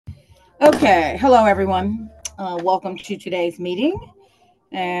Okay, hello everyone. Welcome to today's meeting,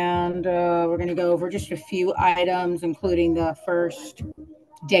 and we're going to go over just a few items, including the first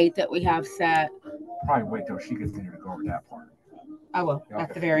date that we have set. Probably wait till she gets in here to go over that part. I will Yeah, at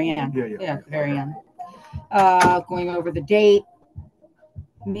okay. the very end. Yeah. At the very end. Going over the date,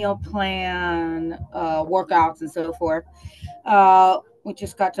 meal plan, workouts, and so forth. We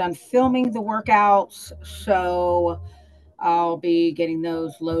just got done filming the workouts, so I'll be getting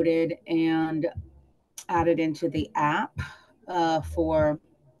those loaded and added into the app for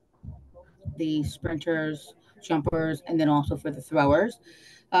the sprinters, jumpers, and then also for the throwers.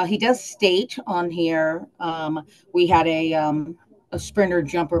 He does state on here we had a sprinter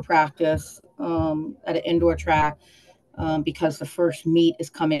jumper practice at an indoor track because the first meet is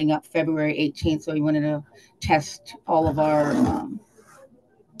coming up February 18th. So he wanted to test all of our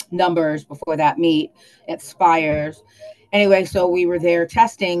numbers before that meet expires. Anyway, so we were there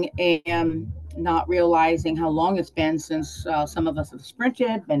testing and not realizing how long it's been since some of us have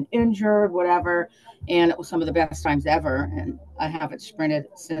sprinted, been injured, whatever. And it was some of the best times ever. And I haven't sprinted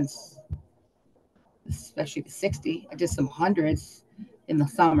since, especially the 60. I did some hundreds in the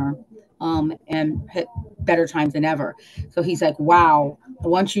summer and hit better times than ever. So he's like, wow,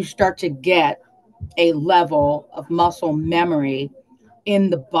 once you start to get a level of muscle memory in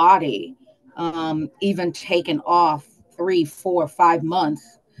the body, even taken off 3, 4, 5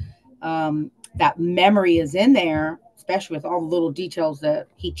 months, that memory is in there, especially with all the little details that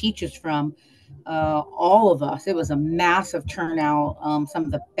he teaches from all of us. It was a massive turnout, some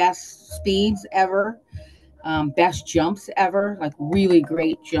of the best speeds ever, best jumps ever, like really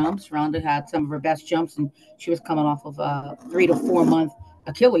great jumps. Rhonda had some of her best jumps, and she was coming off of a 3 to 4 month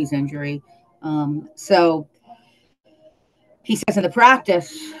Achilles injury. So he says in the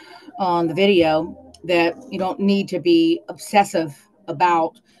practice on the video that you don't need to be obsessive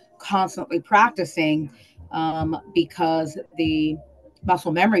about constantly practicing because the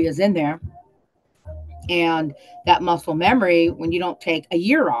muscle memory is in there. And that muscle memory, when you don't take a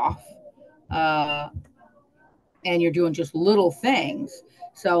year off uh, and you're doing just little things.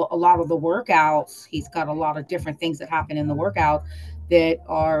 So a lot of the workouts, he's got a lot of different things that happen in the workout that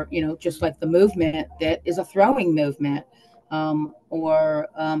are, just like the movement that is a throwing movement, or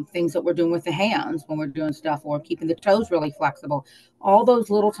things that we're doing with the hands when we're doing stuff, or keeping the toes really flexible. All those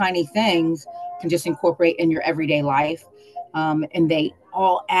little tiny things can just incorporate in your everyday life, and they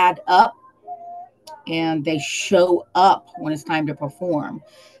all add up and they show up when it's time to perform.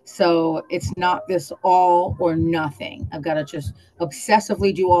 So it's not this all or nothing. I've got to just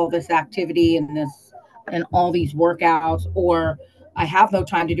obsessively do all this activity and all these workouts, or I have no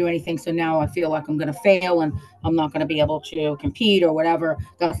time to do anything. So now I feel like I'm going to fail and I'm not going to be able to compete or whatever.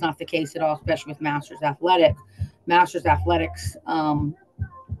 That's not the case at all, especially with Masters Athletics. Masters Athletics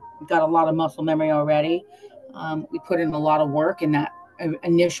got a lot of muscle memory already. We put in a lot of work in that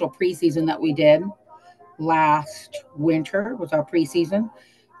initial preseason that we did last winter was our preseason.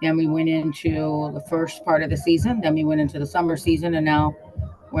 Then we went into the first part of the season. Then we went into the summer season, and now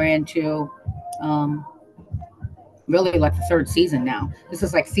we're into um, really like the third season now. This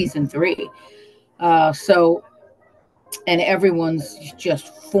is like season three. So, and everyone's just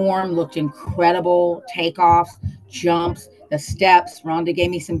form looked incredible. Takeoffs, jumps, the steps. Rhonda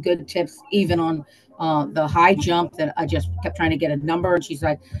gave me some good tips, even on the high jump that I just kept trying to get a number. And she's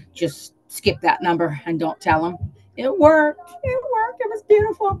like, just skip that number and don't tell them. It worked. It worked. It was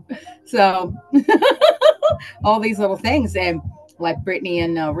beautiful. So, all these little things. And like Brittany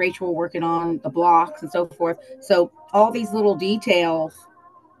and Rachel were working on the blocks and so forth. So, all these little details,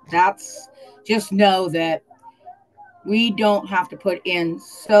 that's just know that we don't have to put in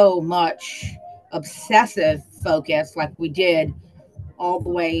so much obsessive focus like we did all the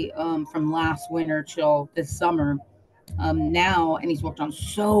way from last winter till this summer now. And he's worked on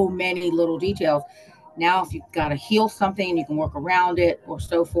so many little details. Now if you've got to heal something, you can work around it or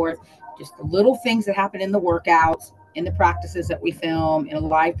so forth. Just the little things that happen in the workouts, in the practices that we film, in a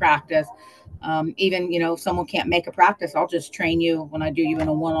live practice. Even, if someone can't make a practice, I'll just train you when I do you in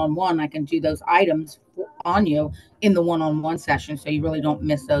a one-on-one. I can do those items on you in the one-on-one session, so you really don't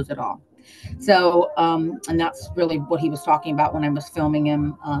miss those at all. So, and that's really what he was talking about when I was filming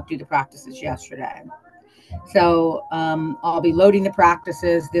him do the practices yesterday. So I'll be loading the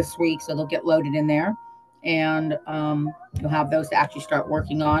practices this week, so they'll get loaded in there, and you'll have those to actually start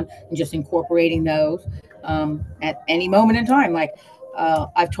working on and just incorporating those at any moment in time. Like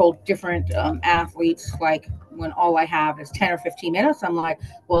I've told different athletes, like when all I have is 10 or 15 minutes, I'm like,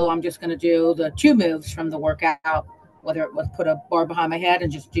 well, I'm just going to do the two moves from the workout, whether it was put a bar behind my head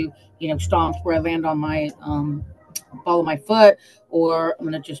and just do, stomps where I land on my ball of my foot, or I'm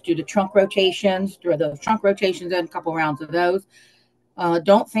going to just do the trunk rotations, throw those trunk rotations in, a couple rounds of those.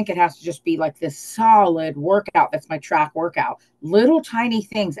 Don't think it has to just be like this solid workout. That's my track workout. Little tiny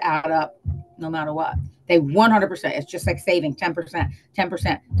things add up no matter what. They 100%. It's just like saving 10%,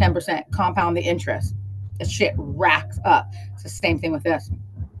 10%, 10%, compound the interest. The shit racks up. It's the same thing with this.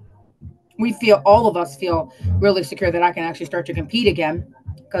 All of us feel really secure that I can actually start to compete again,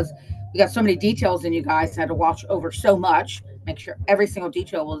 because we got so many details and you guys had to watch over so much, make sure every single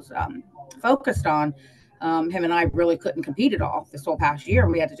detail was focused on. Him and I really couldn't compete at all this whole past year.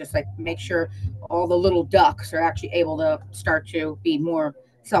 We had to just like make sure all the little ducks are actually able to start to be more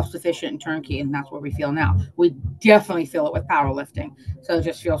self-sufficient and turnkey, and that's where we feel now. We definitely feel it with powerlifting. So it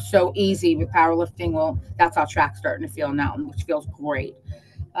just feels so easy with powerlifting. Well, that's how track's starting to feel now, which feels great.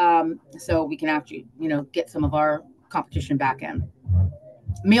 So we can actually, get some of our competition back in.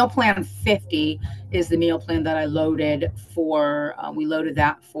 Meal plan 50 is the meal plan that I loaded for. We loaded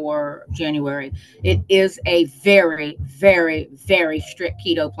that for January. It is a very, very, very strict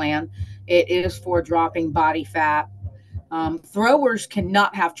keto plan. It is for dropping body fat. Throwers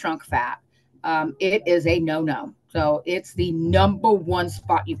cannot have trunk fat. It is a no-no. So it's the number one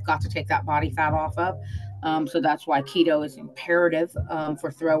spot you've got to take that body fat off of. So that's why keto is imperative for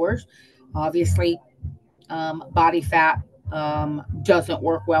throwers. Obviously, body fat doesn't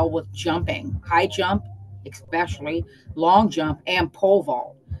work well with jumping. High jump, especially long jump, and pole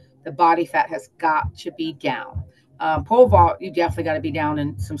vault. The body fat has got to be down. Pole vault, you definitely got to be down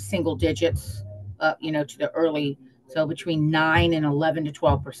in some single digits, to the early. So between 9 and 11 to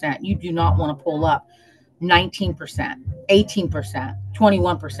 12%. You do not want to pull up 19%, 18%,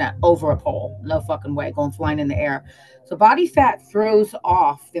 21% over a pole. No fucking way, going flying in the air. So body fat throws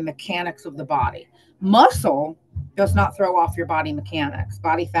off the mechanics of the body. Muscle does not throw off your body mechanics.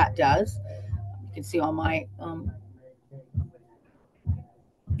 Body fat does. You can see on my,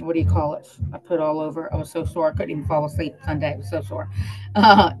 what do you call it? I put all over. I was so sore. I couldn't even fall asleep Sunday. I was so sore.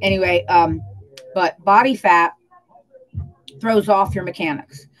 Anyway, but body fat throws off your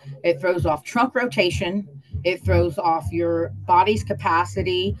mechanics. It throws off trunk rotation. It throws off your body's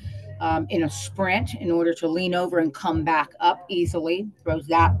capacity in a sprint in order to lean over and come back up easily. Throws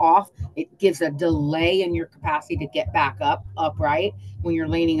that off. It gives a delay in your capacity to get back up upright when you're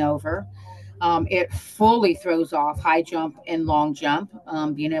leaning over. It fully throws off high jump and long jump,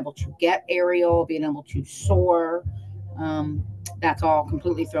 being able to get aerial, being able to soar. That's all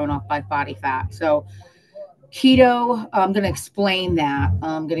completely thrown off by body fat. So keto, I'm going to explain that.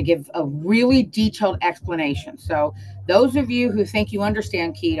 I'm going to give a really detailed explanation. So those of you who think you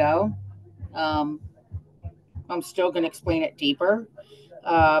understand keto, I'm still going to explain it deeper.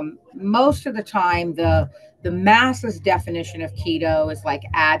 Most of the time, the masses definition of keto is like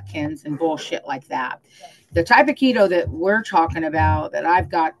Atkins and bullshit like that. The type of keto that we're talking about, that I've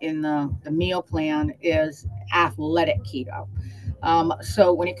got in the meal plan, is athletic keto.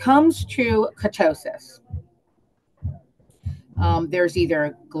 So when it comes to ketosis, there's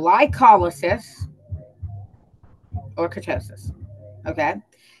either glycolysis or ketosis. Okay.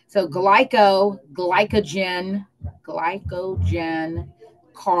 So glycogen,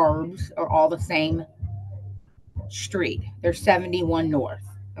 carbs are all the same street. They're 71 north.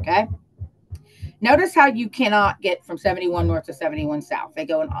 Okay. Notice how you cannot get from 71 north to 71 south. They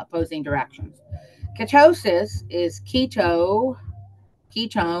go in opposing directions. Ketosis is ketones,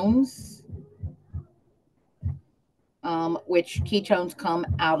 which ketones come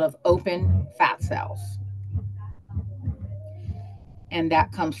out of open fat cells. And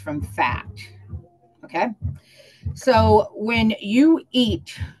that comes from fat. Okay. So when you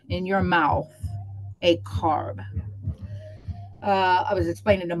eat in your mouth a carb, I was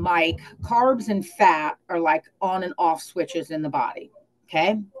explaining to Mike, carbs and fat are like on and off switches in the body.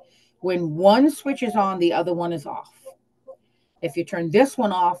 Okay. When one switch is on, the other one is off. If you turn this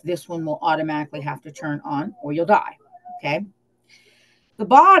one off, this one will automatically have to turn on or you'll die. Okay. The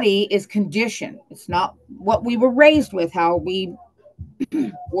body is conditioned. It's not what we were raised with, how we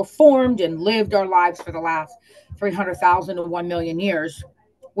were formed and lived our lives for the last 300,000 to 1 million years.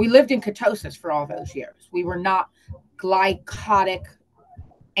 We lived in ketosis for all those years. We were not glycotic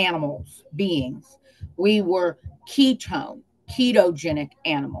animals, beings. We were ketogenic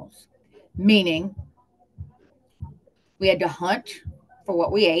animals, meaning we had to hunt for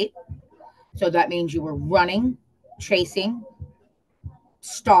what we ate. So that means you were running, chasing,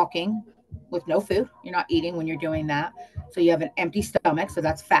 stalking with no food. You're not eating when you're doing that. So you have an empty stomach. So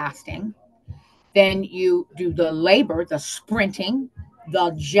that's fasting. Then you do the labor, the sprinting,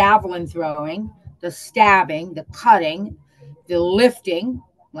 the javelin throwing, the stabbing, the cutting, the lifting,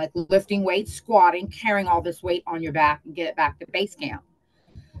 like lifting weights, squatting, carrying all this weight on your back and get it back to base camp.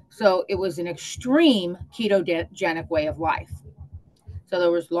 So it was an extreme ketogenic way of life. So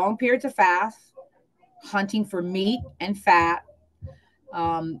there was long periods of fast, hunting for meat and fat,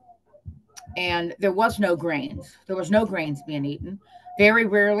 and there was no grains. There was no grains being eaten. Very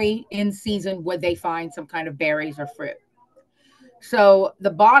rarely in season would they find some kind of berries or fruit. So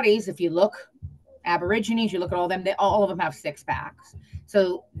the bodies, if you look, Aborigines, you look at all of them, all of them have six packs.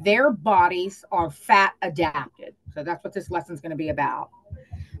 So their bodies are fat adapted. So that's what this lesson is going to be about.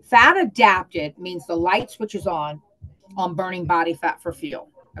 Fat adapted means the light switches on burning body fat for fuel.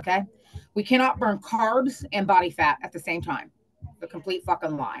 Okay. We cannot burn carbs and body fat at the same time. It's a complete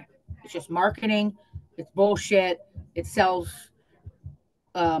fucking lie. It's just marketing. It's bullshit. It sells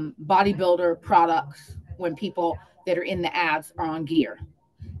bodybuilder products when people that are in the ads are on gear.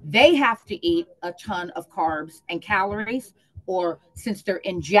 They have to eat a ton of carbs and calories, or since they're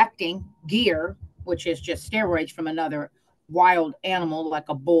injecting gear, which is just steroids from another wild animal like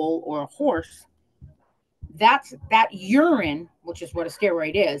a bull or a horse, that urine, which is what a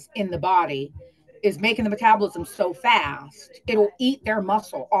steroid is in the body, is making the metabolism so fast, it'll eat their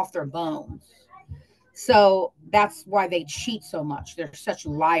muscle off their bones. So that's why they cheat so much. They're such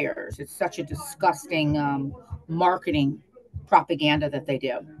liars. It's such a disgusting marketing propaganda that they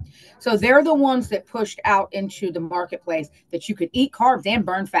do. So they're the ones that pushed out into the marketplace that you could eat carbs and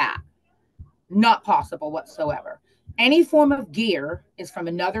burn fat. Not possible whatsoever. Any form of gear is from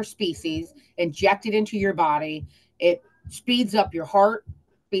another species injected into your body. It speeds up your heart,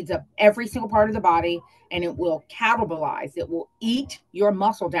 speeds up every single part of the body, and it will catabolize. It will eat your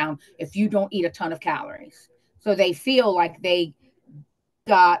muscle down if you don't eat a ton of calories. So they feel like they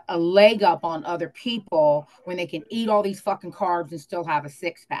got a leg up on other people when they can eat all these fucking carbs and still have a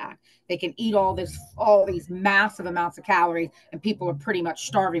six pack. They can eat all these massive amounts of calories, and people are pretty much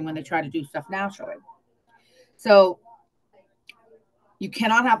starving when they try to do stuff naturally. So you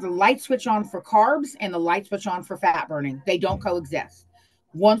cannot have the light switch on for carbs and the light switch on for fat burning. They don't coexist.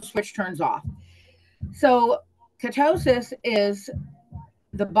 One switch turns off. So ketosis is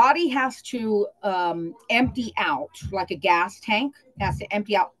the body has to empty out, like a gas tank, has to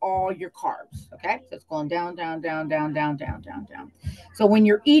empty out all your carbs. Okay. So it's going down, down, down, down, down, down, down, down. So when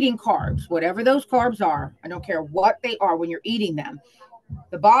you're eating carbs, whatever those carbs are, I don't care what they are, when you're eating them,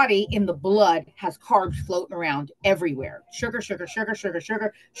 the body in the blood has carbs floating around everywhere. Sugar, sugar, sugar, sugar,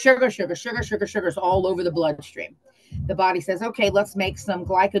 sugar, sugar, sugar, sugar, sugar, sugars all over the bloodstream. The body says, okay, let's make some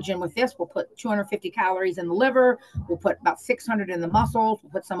glycogen with this. We'll put 250 calories in the liver. We'll put about 600 in the muscles.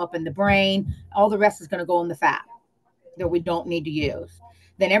 We'll put some up in the brain. All the rest is going to go in the fat that we don't need to use.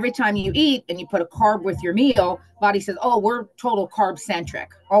 Then every time you eat and you put a carb with your meal, body says, oh, we're total carb centric.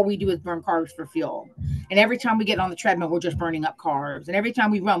 All we do is burn carbs for fuel. And every time we get on the treadmill, we're just burning up carbs. And every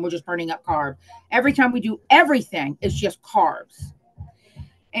time we run, we're just burning up carbs. Every time we do everything, it's just carbs.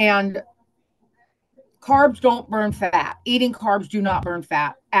 And carbs don't burn fat. Eating carbs do not burn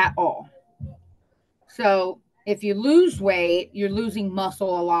fat at all. So if you lose weight, you're losing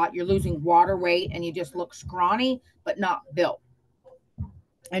muscle a lot. You're losing water weight, and you just look scrawny, but not built.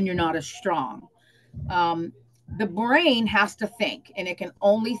 And you're not as strong. The brain has to think, and it can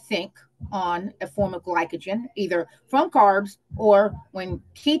only think on a form of glycogen, either from carbs or when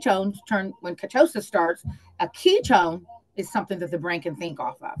ketosis starts, a ketone is something that the brain can think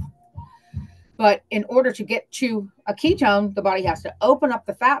off of. But in order to get to a ketone, the body has to open up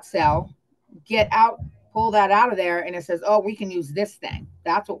the fat cell, get out, pull that out of there, and it says, oh, we can use this thing.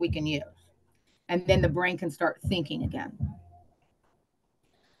 That's what we can use. And then the brain can start thinking again.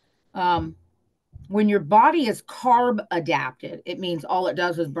 When your body is carb adapted, it means all it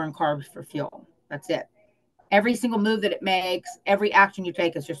does is burn carbs for fuel. That's it. Every single move that it makes, every action you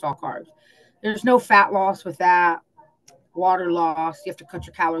take is just all carbs. There's no fat loss with that, water loss. You have to cut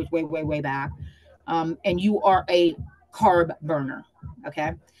your calories way, way, way back. And you are a carb burner.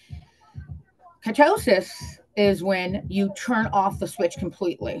 Okay. Ketosis is when you turn off the switch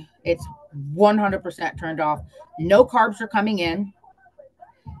completely. It's 100% turned off. No carbs are coming in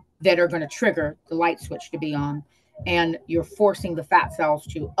that are going to trigger the light switch to be on. And you're forcing the fat cells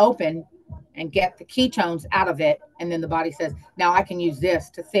to open and get the ketones out of it. And then the body says, now I can use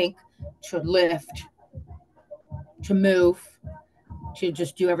this to think, to lift, to move, to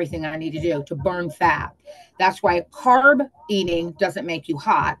just do everything I need to do, to burn fat. That's why carb eating doesn't make you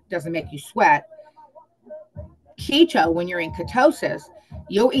hot, doesn't make you sweat. Keto, when you're in ketosis,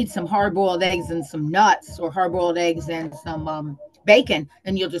 you'll eat some hard-boiled eggs and some nuts, or hard-boiled eggs and some bacon,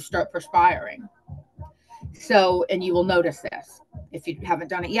 and you'll just start perspiring. So, and you will notice this. If you haven't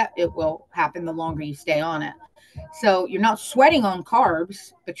done it yet, it will happen the longer you stay on it. So you're not sweating on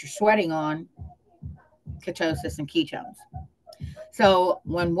carbs, but you're sweating on ketosis and ketones. So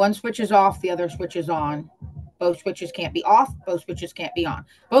when one switch is off, the other switch is on. Both switches can't be off. Both switches can't be on.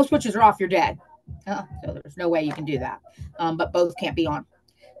 Both switches are off, you're dead. So there's no way you can do that. But both can't be on.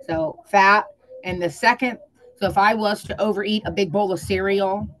 So fat. And the second, so if I was to overeat a big bowl of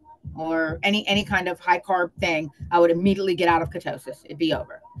cereal or any kind of high carb thing, I would immediately get out of ketosis. It'd be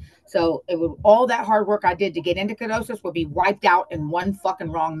over. So it would, all that hard work I did to get into ketosis would be wiped out in one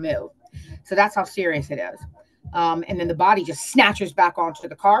fucking wrong move. So that's how serious it is. And then the body just snatches back onto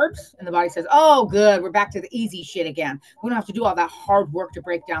the carbs, and the body says, oh, good, we're back to the easy shit again. We don't have to do all that hard work to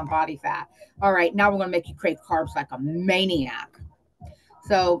break down body fat. All right, now we're going to make you crave carbs like a maniac.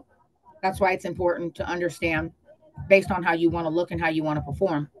 So that's why it's important to understand, based on how you want to look and how you want to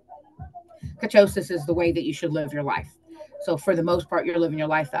perform, ketosis is the way that you should live your life. So for the most part, you're living your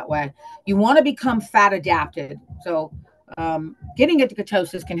life that way. You want to become fat adapted. So getting into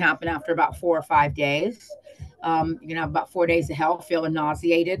ketosis can happen after about 4 or 5 days. You can have about 4 days of hell, feeling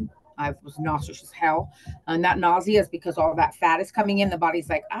nauseated. I was nauseous as hell. And that nausea is because all that fat is coming in. The body's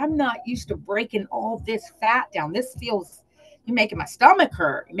like, I'm not used to breaking all this fat down. This feels, you're making my stomach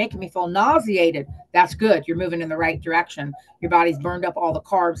hurt. You're making me feel nauseated. That's good. You're moving in the right direction. Your body's burned up all the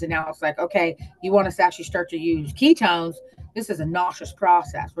carbs. And now it's like, okay, you want us to actually start to use ketones. This is a nauseous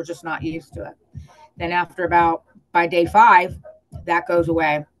process. We're just not used to it. Then after by day 5, that goes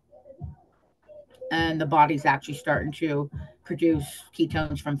away. And the body's actually starting to produce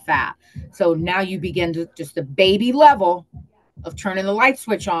ketones from fat. So now you begin to just the baby level of turning the light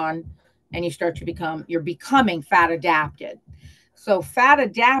switch on, and you're becoming fat adapted. So fat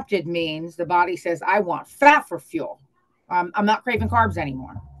adapted means the body says, I want fat for fuel. I'm not craving carbs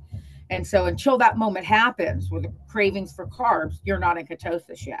anymore. And so until that moment happens with the cravings for carbs, you're not in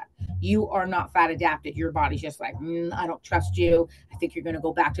ketosis yet. You are not fat adapted. Your body's just like, I don't trust you. I think you're going to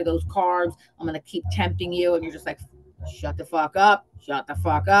go back to those carbs. I'm going to keep tempting you. And you're just like, shut the fuck up. Shut the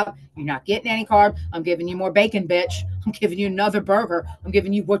fuck up. You're not getting any carb. I'm giving you more bacon, bitch. I'm giving you another burger. I'm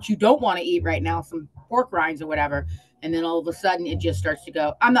giving you what you don't want to eat right now, some pork rinds or whatever. And then all of a sudden it just starts to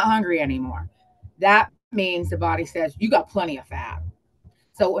go, I'm not hungry anymore. That means the body says, you got plenty of fat.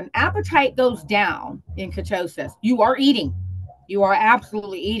 So when appetite goes down in ketosis, you are eating. You are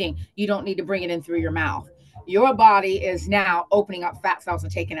absolutely eating. You don't need to bring it in through your mouth. Your body is now opening up fat cells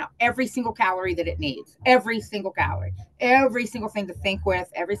and taking out every single calorie that it needs. Every single calorie. Every single thing to think with.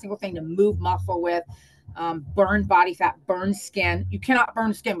 Every single thing to move muscle with. Burn body fat. Burn skin. You cannot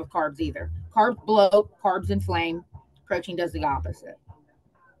burn skin with carbs either. Carbs bloat. Carbs inflame. Protein does the opposite.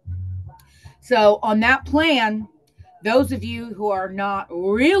 So on that plan, those of you who are not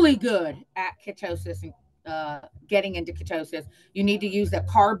really good at ketosis and getting into ketosis, you need to use the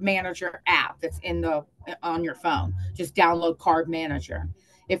Carb Manager app that's on your phone. Just download Carb Manager.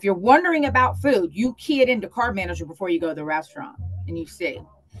 If you're wondering about food, you key it into Carb Manager before you go to the restaurant, and you see.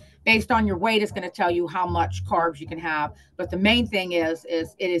 Based on your weight, it's going to tell you how much carbs you can have. But the main thing is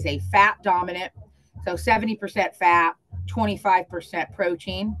it is a fat dominant. So 70% fat, 25%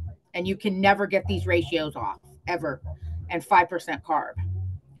 protein, and you can never get these ratios off. Ever, and 5% carb.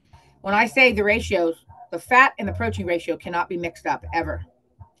 When I say the ratios, the fat and the protein ratio cannot be mixed up ever.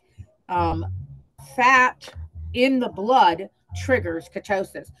 Fat in the blood triggers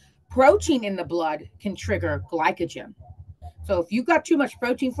ketosis. Protein in the blood can trigger glycogen. So if you've got too much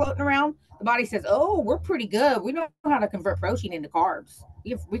protein floating around, the body says, oh, we're pretty good. We know how to convert protein into carbs.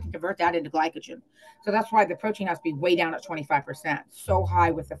 We can convert that into glycogen. So that's why the protein has to be way down at 25%. So high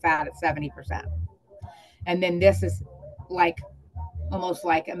with the fat at 70%. And then this is like, almost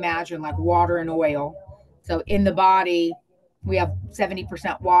like, imagine like water and oil. So in the body, we have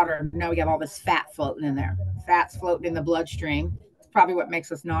 70% water. Now we have all this fat floating in there. Fat's floating in the bloodstream. It's probably what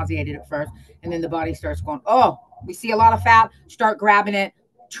makes us nauseated at first. And then the body starts going, oh, we see a lot of fat. Start grabbing it.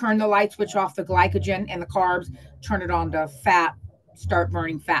 Turn the light switch off the glycogen and the carbs. Turn it on to fat. Start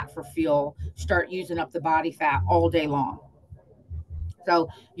burning fat for fuel. Start using up the body fat all day long. So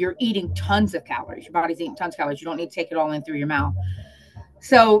you're eating tons of calories. Your body's eating tons of calories. You don't need to take it all in through your mouth.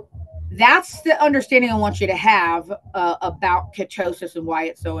 So that's the understanding I want you to have about ketosis and why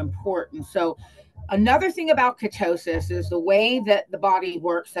it's so important. So another thing about ketosis is the way that the body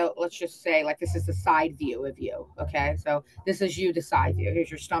works. So let's just say, like, this is the side view of you. Okay. So this is you, the side view.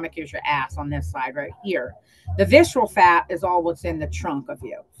 Here's your stomach. Here's your ass on this side right here. The visceral fat is all what's in the trunk of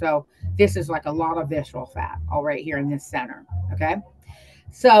you. So this is like a lot of visceral fat all right here in this center. Okay.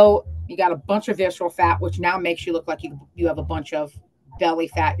 So you got a bunch of visceral fat, which now makes you look like you have a bunch of belly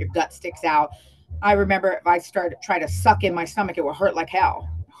fat. Your gut sticks out. I remember if I try to suck in my stomach, it will hurt like hell.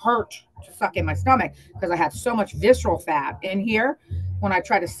 hurt to suck in my stomach because I had so much visceral fat in here. When I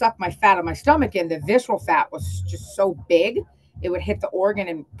tried to suck my fat of my stomach in, the visceral fat was just so big, it would hit the organ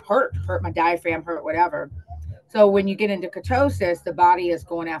and hurt my diaphragm, hurt whatever. So when you get into ketosis, the body is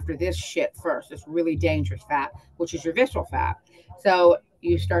going after this shit first, this really dangerous fat, which is your visceral fat. So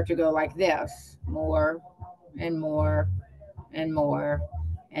you start to go like this, more and more and more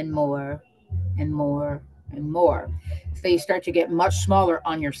and more and more and more. So you start to get much smaller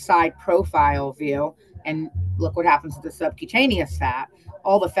on your side profile view. And look what happens to the subcutaneous fat.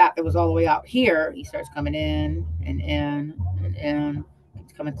 All the fat that was all the way out here, he starts coming in and in and in.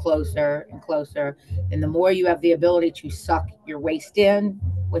 It's coming closer and closer. And the more you have the ability to suck your waist in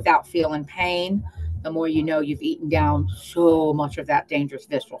without feeling pain, the more you know you've eaten down so much of that dangerous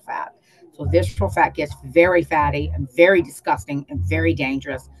visceral fat. So visceral fat gets very fatty and very disgusting and very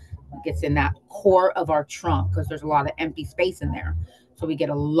dangerous. It gets in that core of our trunk because there's a lot of empty space in there. So we get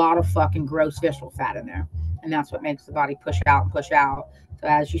a lot of fucking gross visceral fat in there. And that's what makes the body push out and push out. So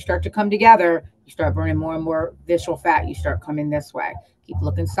as you start to come together, you start burning more and more visceral fat. You start coming this way. Keep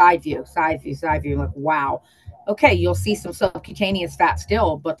looking side view, side view, side view. Like, wow. Okay, you'll see some subcutaneous fat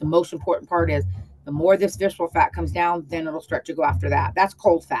still, but the most important part is the more this visceral fat comes down, then it'll start to go after that. That's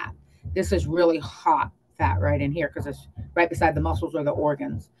cold fat. This is really hot fat right in here because it's right beside the muscles or the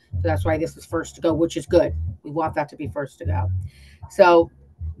organs. So that's why this is first to go, which is good. We want that to be first to go. So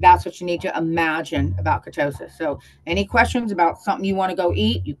that's what you need to imagine about ketosis. So any questions about something you want to go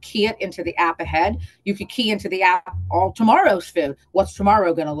eat, you key it into the app ahead. You could key into the app all tomorrow's food. What's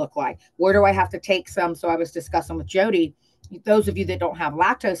tomorrow going to look like? Where do I have to take some? So I was discussing with Jody, those of you that don't have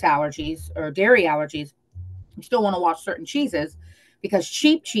lactose allergies or dairy allergies, you still want to watch certain cheeses because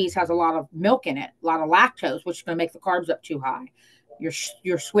cheap cheese has a lot of milk in it, a lot of lactose, which is going to make the carbs up too high.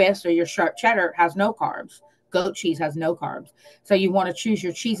 Your Swiss or your sharp cheddar has no carbs. Goat cheese has no carbs. So you want to choose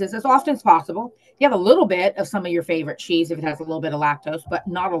your cheeses as often as possible. You have a little bit of some of your favorite cheese if it has a little bit of lactose, but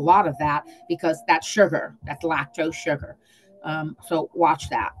not a lot of that because that's sugar. That's lactose sugar. So watch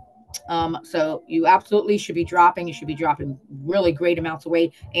that. So you absolutely should be dropping. You should be dropping really great amounts of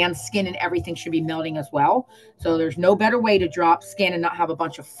weight, and skin and everything should be melting as well. So there's no better way to drop skin and not have a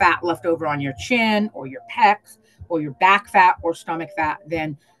bunch of fat left over on your chin or your pecs or your back fat or stomach fat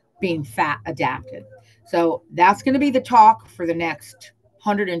than being fat adapted. So that's going to be the talk for the next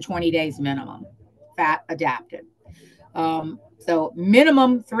 120 days minimum, fat adapted. So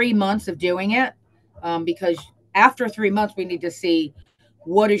minimum 3 months of doing it, because after 3 months, we need to see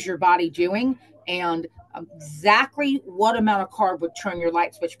what is your body doing and exactly what amount of carb would turn your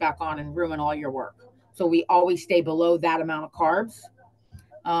light switch back on and ruin all your work. So we always stay below that amount of carbs.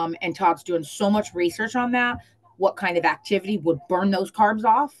 And Todd's doing so much research on that. What kind of activity would burn those carbs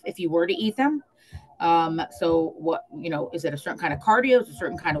off if you were to eat them? So what, is it a certain kind of cardio? Is it a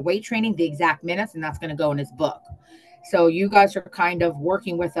certain kind of weight training, the exact minutes? And that's going to go in his book. So you guys are kind of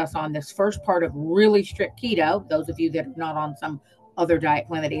working with us on this first part of really strict keto. Those of you that are not on some other diet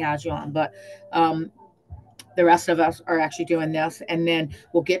plan that he has you on, but, the rest of us are actually doing this. And then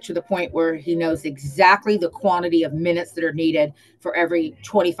we'll get to the point where he knows exactly the quantity of minutes that are needed for every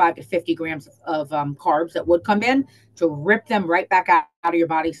 25 to 50 grams of carbs that would come in to rip them right back out of your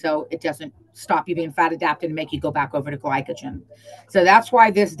body. So it doesn't stop you being fat adapted and make you go back over to glycogen. So that's why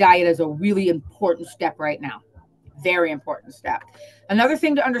this diet is a really important step right now. Very important step. Another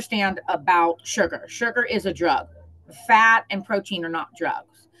thing to understand about sugar. Sugar is a drug. Fat and protein are not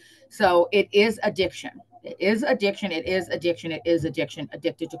drugs. So it is addiction. It is addiction. It is addiction. It is addiction.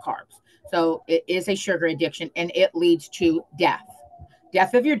 Addicted to carbs. So it is a sugar addiction, and it leads to death.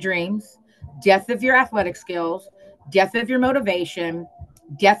 Death of your dreams, death of your athletic skills, death of your motivation,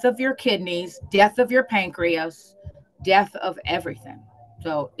 death of your kidneys, death of your pancreas, death of everything.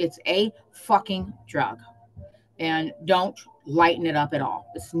 So it's a fucking drug. And don't lighten it up at all.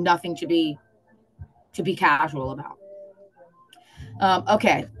 It's nothing to be casual about.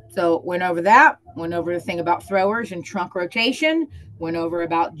 Okay. So went over that, went over the thing about throwers and trunk rotation, went over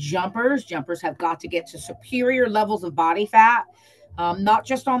about jumpers. Jumpers have got to get to superior levels of body fat, not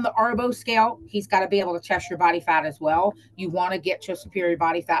just on the Arbo scale. He's got to be able to test your body fat as well. You want to get to a superior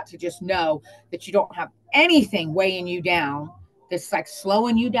body fat to just know that you don't have anything weighing you down that's like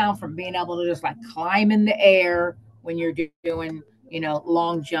slowing you down from being able to just like climb in the air when you're doing,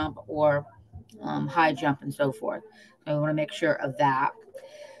 long jump or high jump and so forth. So I want to make sure of that.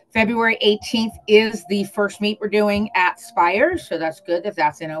 February 18th is the first meet we're doing at Spires. So that's good if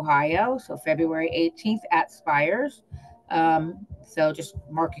that's in Ohio. So February 18th at Spires. So just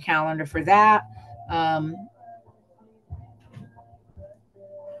mark your calendar for that.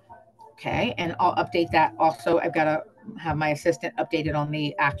 Okay. And I'll update that also. I've got a have my assistant updated on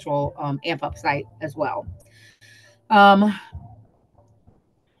the actual Amp Up site as well. Um,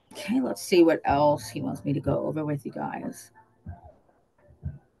 okay, let's see what else he wants me to go over with you guys.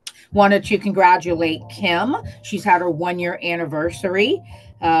 Wanted to congratulate Kim. She's had her 1 year anniversary.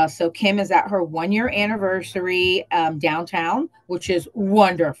 So Kim is at her 1 year anniversary downtown, which is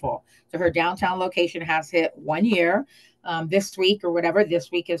wonderful. So her downtown location has hit 1 year this week or whatever.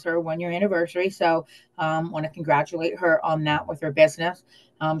 This week is her 1 year anniversary. So want to congratulate her on that with her business.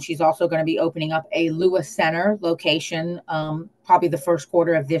 She's also going to be opening up a Lewis Center location probably the first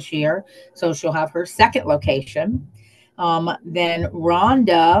quarter of this year. So she'll have her second location. Then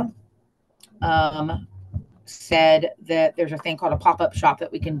Rhonda said that there's a thing called a pop-up shop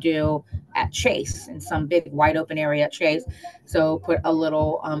that we can do at Chase in some big wide open area at Chase. So put a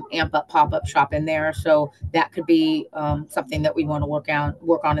little Amp Up pop-up shop in there. So that could be something that we want to work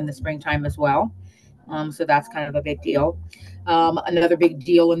on in the springtime as well. So that's kind of a big deal. Another big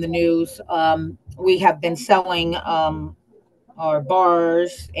deal in the news, we have been selling our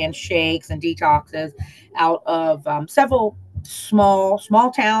bars and shakes and detoxes out of several small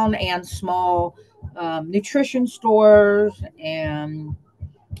town and small nutrition stores and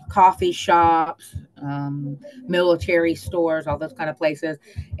coffee shops, military stores, all those kind of places.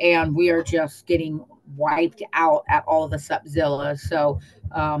 And we are just getting wiped out at all of the Supzillas. So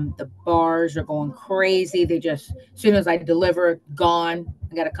the bars are going crazy. They just, as soon as I deliver, gone.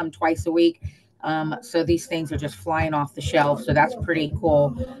 I got to come twice a week. So these things are just flying off the shelf. So that's pretty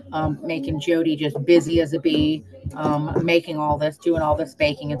cool. Making Jody just busy as a bee, making all this, doing all this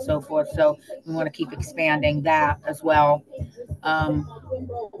baking and so forth. So we want to keep expanding that as well.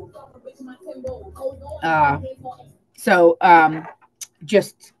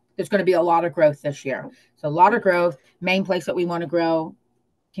 Just there's going to be a lot of growth this year. So a lot of growth. Main place that we want to grow.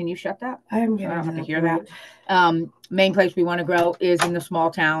 Can you shut that? I don't have to hear that. Main place we want to grow is in the small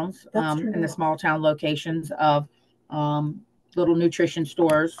towns, in the small town locations of little nutrition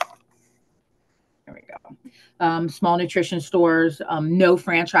stores. There we go. Small nutrition stores, no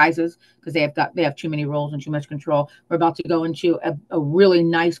franchises because they have too many rules and too much control. We're about to go into a really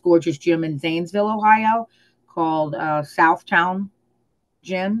nice, gorgeous gym in Zanesville, Ohio, called Southtown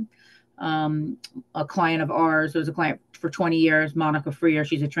Gym. A client of ours was a client for 20 years, Monica Freer.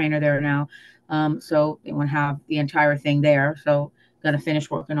 She's a trainer there now. So they want to have the entire thing there. So going to finish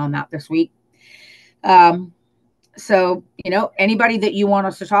working on that this week. So, anybody that you want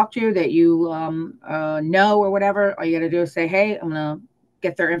us to talk to that you know or whatever, all you got to do is say, hey, I'm going to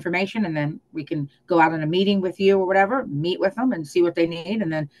get their information and then we can go out on a meeting with you or whatever, meet with them and see what they need.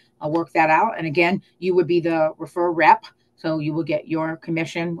 And then I'll work that out. And again, you would be the refer rep. So you will get your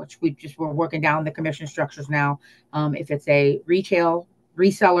commission, which we're working down the commission structures now. If it's a retail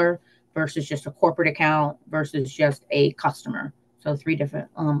reseller versus just a corporate account versus just a customer. So 3 different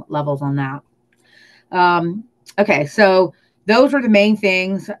levels on that. Okay, so those are the main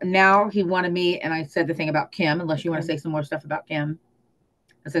things. Now he wanted me, and I said the thing about Kim, unless you want to say some more stuff about Kim.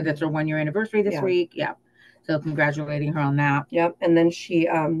 I said that's her 1 year anniversary this week. Yeah. So congratulating her on that. Yep. And then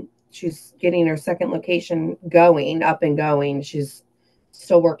she's getting her second location up and going. She's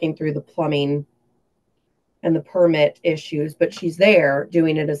still working through the plumbing and the permit issues, but she's there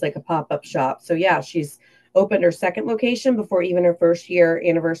doing it as like a pop-up shop. So yeah, she's opened her second location before even her 1st year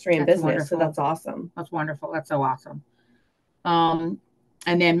anniversary in business. Wonderful. So that's awesome. That's wonderful. That's so awesome.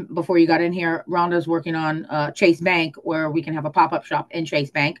 And then before you got in here, Rhonda's working on Chase Bank, where we can have a pop-up shop in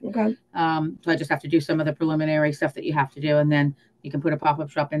Chase Bank. Okay. So I just have to do some of the preliminary stuff that you have to do, and then you can put a pop-up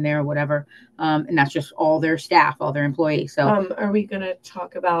shop in there or whatever. And that's just all their staff, all their employees. So are we going to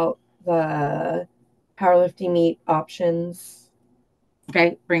talk about the powerlifting meet options?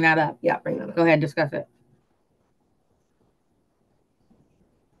 Okay, bring that up. Yeah, bring that up. Go ahead and discuss it.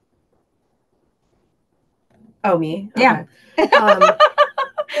 Oh, me? Okay. Yeah.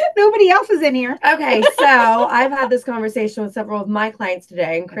 Nobody else is in here. Okay, so I've had this conversation with several of my clients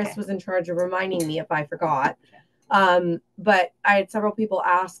today, and Chris was in charge of reminding me if I forgot. But I had several people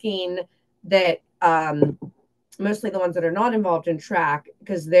asking that, mostly the ones that are not involved in track,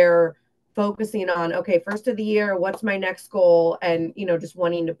 because they're focusing on, okay, first of the year, what's my next goal? And, just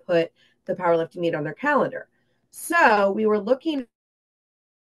wanting to put the powerlifting meet on their calendar. So we were looking.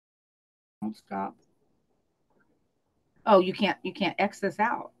 Don't stop. Oh, you can't X this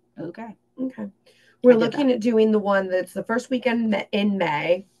out. Okay. We're looking at doing the one that's the first weekend in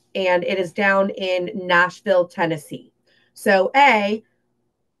May, and it is down in Nashville, Tennessee. So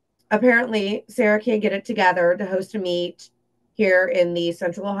apparently Sarah can't get it together to host a meet here in the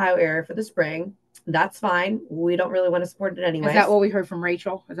Central Ohio area for the spring. That's fine. We don't really want to support it anyway. Is that what we heard from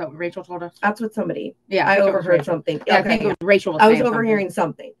Rachel? Is that what Rachel told us? That's what somebody. Yeah, I overheard something. Yeah, okay, I think it was Rachel. I was overhearing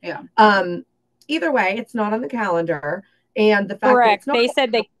something. Yeah. Either way, it's not on the calendar, and the fact Correct. that it's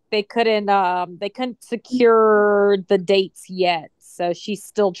not, they couldn't secure the dates yet, so she's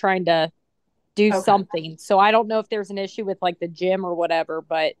still trying to do something. So I don't know if there's an issue with like the gym or whatever,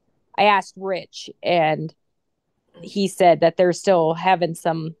 but I asked Rich, and he said that they're still having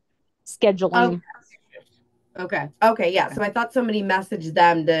some scheduling. Okay. Yeah. So I thought somebody messaged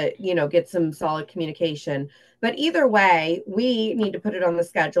them to, get some solid communication. But either way, we need to put it on the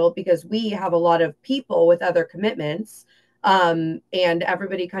schedule because we have a lot of people with other commitments. And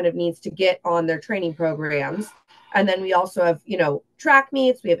everybody kind of needs to get on their training programs. And then we also have, track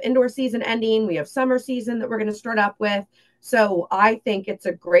meets. We have indoor season ending. We have summer season that we're going to start up with. So I think it's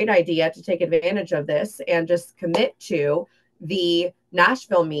a great idea to take advantage of this and just commit to the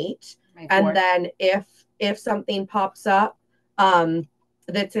Nashville meet. And then if something pops up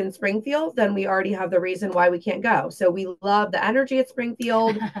that's in Springfield, then we already have the reason why we can't go. So we love the energy at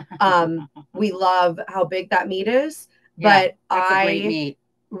Springfield. We love how big that meet is. But I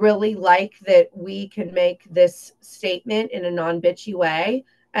really like that we can make this statement in a non-bitchy way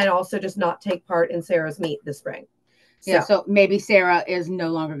and also just not take part in Sarah's meet this spring. So maybe Sarah is no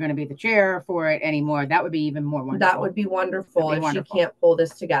longer going to be the chair for it anymore. That would be even more wonderful. That would be wonderful if she can't pull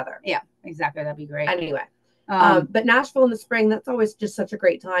this together. Yeah, exactly. That'd be great. Anyway, but Nashville in the spring, that's always just such a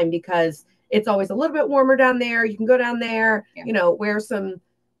great time because it's always a little bit warmer down there. You can go down there, wear some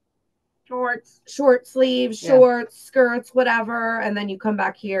short sleeves, shorts, skirts, whatever. And then you come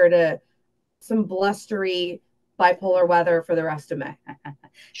back here to some blustery bipolar weather for the rest of May.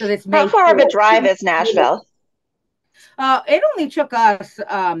 So this How far of a drive is Nashville? It only took us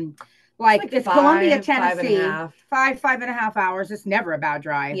it's Columbia, Tennessee, 5.5 hours. It's never a bad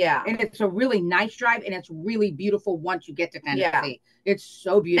drive. Yeah. And it's a really nice drive and it's really beautiful once you get to Tennessee. Yeah. It's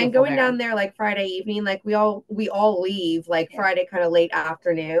so beautiful. And going down there like Friday evening, like we all leave Friday kind of late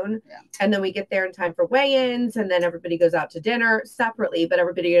afternoon. Yeah. And then we get there in time for weigh-ins and then everybody goes out to dinner separately, but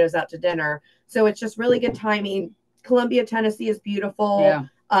everybody goes out to dinner. So it's just really good timing. Columbia, Tennessee is beautiful. Yeah.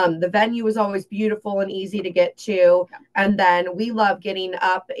 The venue is always beautiful and easy to get to. Yeah. And then we love getting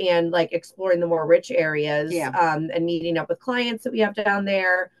up and exploring the more rich areas and meeting up with clients that we have down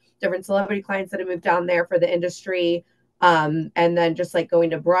there, different celebrity clients that have moved down there for the industry. And then just going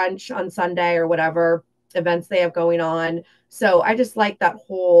to brunch on Sunday or whatever events they have going on. So I just like that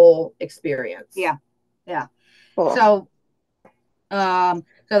whole experience. Yeah. Yeah. Cool. So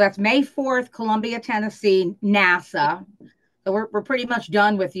that's May 4th, Columbia, Tennessee, NASA. So we're pretty much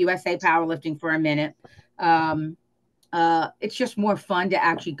done with USA Powerlifting for a minute. It's just more fun to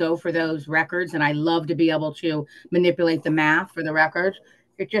actually go for those records. And I love to be able to manipulate the math for the records.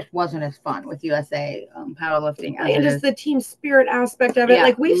 It just wasn't as fun with USA Powerlifting. And just the team spirit aspect of it. Yeah,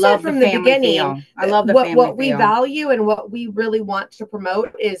 like we said from the beginning, I love the what we value and what we really want to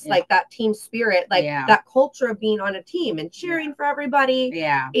promote is that team spirit, that culture of being on a team and cheering for everybody.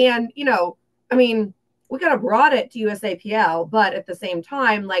 Yeah. And, we kind of brought it to USAPL, but at the same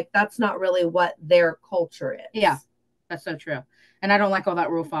time, that's not really what their culture is. Yeah, that's so true. And I don't like all that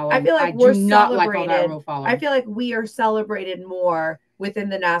rule following. I feel like we're not like all that rule following. I feel like we are celebrated more within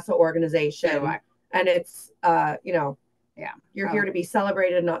the NASA organization. So and it's, you're here to be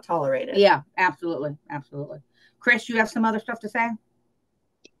celebrated, not tolerated. Yeah, absolutely. Absolutely. Chris, you have some other stuff to say?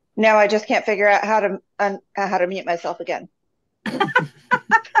 No, I just can't figure out how to mute myself again.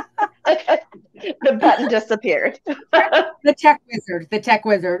 The button disappeared. The tech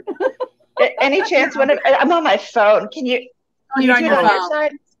wizard. Any chance when I'm on my phone? Can you? You're on your phone.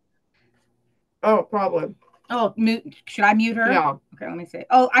 Oh, probably. Oh, mute. Should I mute her? No. Okay, let me see.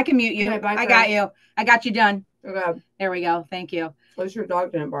 Oh, I can mute you. Okay, I got you. I got you done. Okay. There we go. Thank you. At least your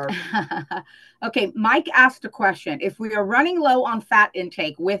dog didn't bark. Okay, Mike asked a question. If we are running low on fat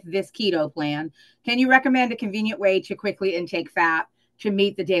intake with this keto plan, can you recommend a convenient way to quickly intake fat to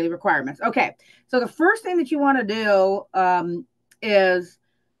meet the daily requirements? Okay, so the first thing that you want to do is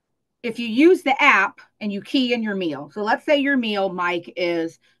if you use the app and you key in your meal. So let's say your meal, Mike,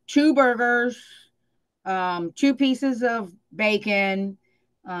 is 2 burgers, 2 pieces of bacon,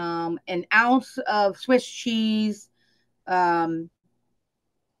 an ounce of Swiss cheese, a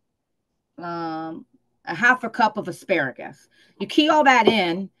half a cup of asparagus. You key all that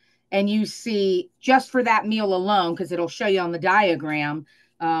in and you see just for that meal alone, because it'll show you on the diagram,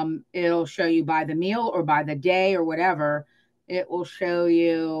 it'll show you by the meal or by the day or whatever. It will show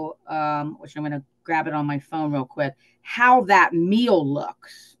you, which I'm going to grab it on my phone real quick, how that meal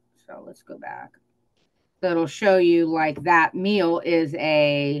looks. So let's go back. So it'll show you that meal is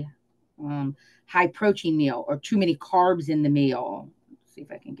a high protein meal or too many carbs in the meal. Let's see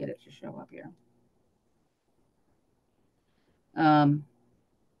if I can get it to show up here. I go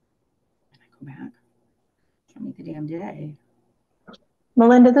back. Show me the damn day.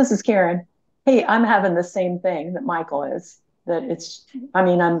 Melinda, this is Karen. Hey, I'm having the same thing that Michael is. That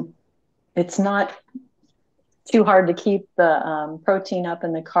it's not too hard to keep the protein up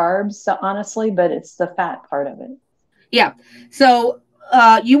and the carbs, so honestly, but it's the fat part of it. Yeah. So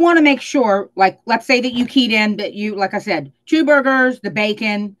you want to make sure, like, let's say that you keyed in that you, like I said, 2 burgers, the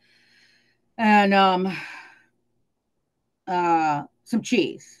bacon, and some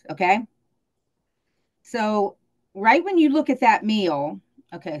cheese. Okay. So right when you look at that meal,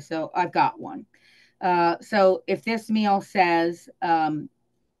 okay, so I've got one. So if this meal says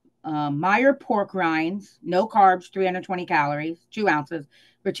Meyer pork rinds, no carbs, 320 calories, 2 ounces,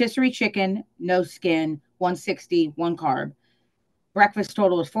 rotisserie chicken, no skin, 160, 1 carb. Breakfast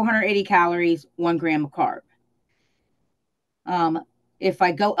total is 480 calories, 1 gram of carb. If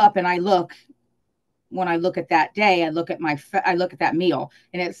I go up and I look, when I look at that day, I look at that meal,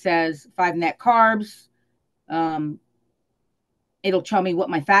 and it says 5 net carbs. It'll tell me what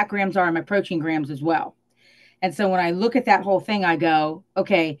my fat grams are and my protein grams as well. And so when I look at that whole thing, I go,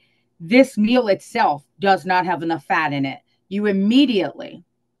 okay, this meal itself does not have enough fat in it. You immediately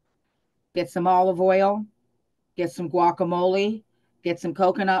get some olive oil, get some guacamole, get some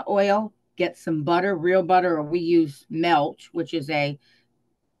coconut oil, get some butter, real butter, or we use Melch, which is a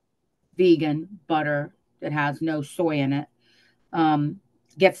vegan butter that has no soy in it.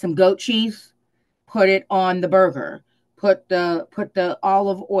 Get some goat cheese, put it on the burger. Put the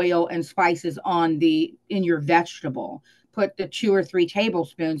olive oil and spices in your vegetable. Put the 2 or 3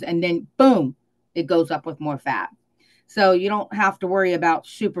 tablespoons, and then boom, it goes up with more fat. So you don't have to worry about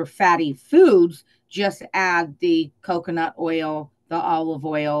super fatty foods. Just add the coconut oil, the olive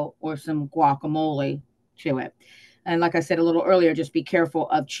oil, or some guacamole to it. And like I said a little earlier, just be careful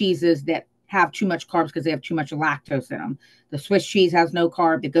of cheeses that have too much carbs because they have too much lactose in them. The Swiss cheese has no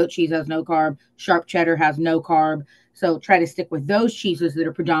carb. The goat cheese has no carb. Sharp cheddar has no carb. So try to stick with those cheeses that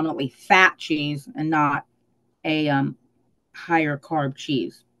are predominantly fat cheese and not a higher carb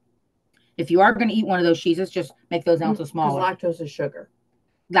cheese. If you are going to eat one of those cheeses, just make those ounces smaller. Lactose is sugar.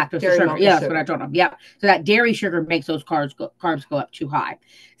 Lactose is sugar. Yeah, that's what I told them. Yeah. So that dairy sugar makes those carbs go up too high.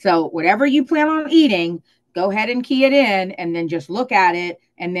 So whatever you plan on eating, go ahead and key it in, and then just look at it,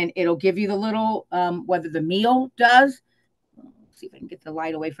 and then it'll give you the little whether the meal does. Let's see if I can get the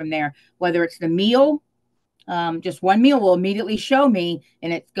light away from there. Whether it's the meal. Just one meal will immediately show me,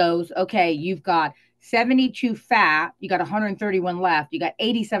 and it goes, okay, you've got 72 fat, you got 131 left, you got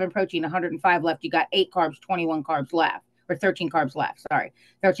 87 protein, 105 left, you got 8 carbs, 21 carbs left, or 13 carbs left. Sorry,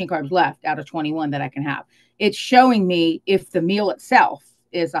 13 carbs left out of 21 that I can have. It's showing me if the meal itself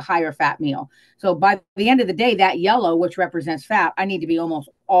is a higher fat meal. So by the end of the day, that yellow, which represents fat, I need to be almost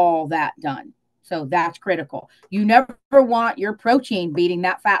all that done. So that's critical. You never want your protein beating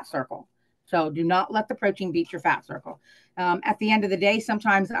that fat circle. So do not let the protein beat your fat circle. At the end of the day,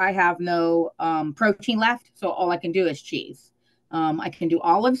 sometimes I have no protein left. So all I can do is cheese. I can do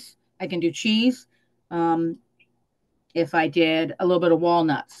olives. I can do cheese. If I did a little bit of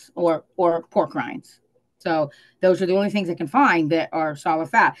walnuts or pork rinds. So those are the only things I can find that are solid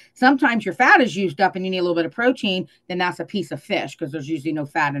fat. Sometimes your fat is used up and you need a little bit of protein. Then that's a piece of fish because there's usually no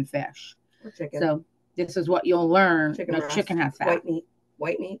fat in fish. Or chicken. So this is what you'll learn. Chicken has fat.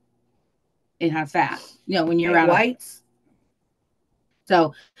 White meat. It has fat, when you're out whites.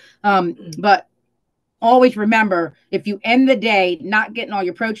 So, but always remember, if you end the day not getting all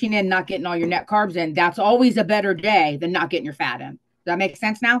your protein in, not getting all your net carbs in, that's always a better day than not getting your fat in. Does that make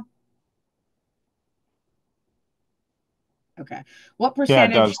sense now? Okay. What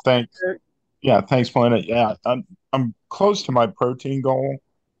percentage? Yeah, it does. Thanks. Yeah, thanks, Melinda. Yeah, I'm close to my protein goal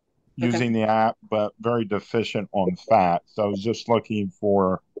using the app, but very deficient on fat. So I was just looking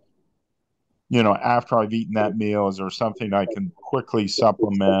for, after I've eaten that meal, is there something I can quickly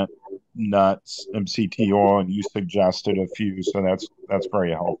supplement? Nuts, MCT oil, and you suggested a few, so that's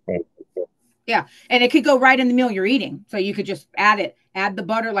very helpful. Yeah, and it could go right in the meal you're eating, so you could just add the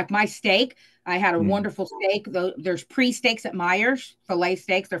butter. Like my steak, I had a wonderful steak. There's pre-steaks at Meyer's, filet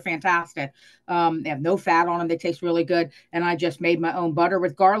steaks. They're fantastic. They have no fat on them. They taste really good. And I just made my own butter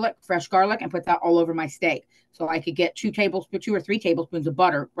with garlic, fresh garlic, and put that all over my steak. So I could get 2 or 3 tablespoons of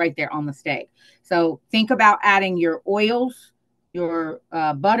butter right there on the steak. So think about adding your oils, your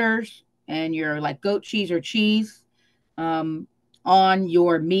butters, and your like goat cheese or cheese on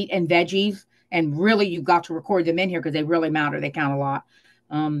your meat and veggies. And really, you've got to record them in here because they really matter. They count a lot.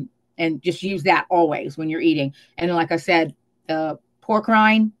 And just use that always when you're eating. And like I said, the pork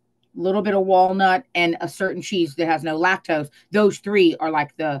rind, little bit of walnut, and a certain cheese that has no lactose. Those 3 are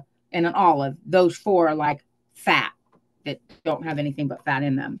like and an olive. Those 4 are like fat that don't have anything but fat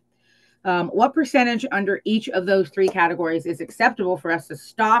in them. What percentage under each of those 3 categories is acceptable for us to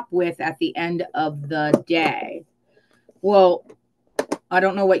stop with at the end of the day? Well, I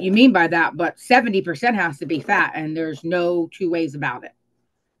don't know what you mean by that, but 70% has to be fat, and there's no 2 ways about it.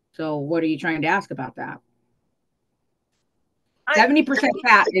 So what are you trying to ask about that? 70%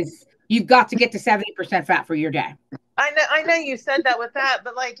 fat is, you've got to get to 70% fat for your day. I know you said that with that,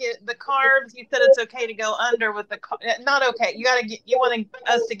 but like the carbs, you said it's okay to go under with the not okay. You want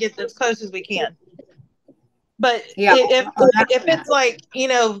us to get as close as we can. But yeah, if it's like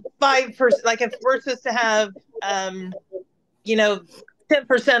 5%, like if we're supposed to have 10%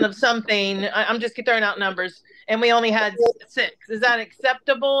 of something, I'm just throwing out numbers, and we only had 6. Is that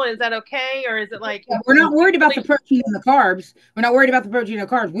acceptable? Is that okay, or is it like we're not worried about the protein and the carbs? We're not worried about the protein and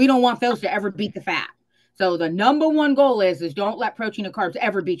the carbs. We don't want those to ever beat the fat. So the number 1 goal is don't let protein and carbs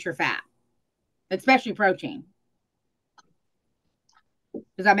ever beat your fat, especially protein.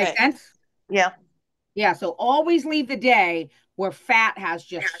 Does that make sense? Yeah. Yeah. So always leave the day where fat has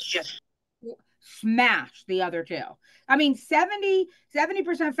just smashed the other 2. I mean, 70%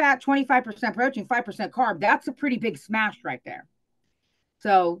 fat, 25% protein, 5% carb. That's a pretty big smash right there.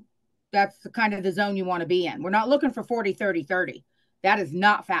 So that's the kind of the zone you want to be in. We're not looking for 40, 30, 30. That is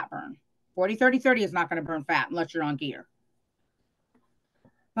not fat burn. 40, 30, 30 is not going to burn fat unless you're on gear.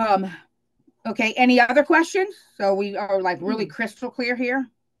 Okay. Any other questions? So we are like really crystal clear here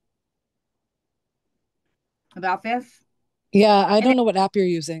about this. Yeah. I don't know what app you're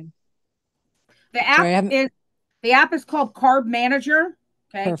using. The app is called Carb Manager.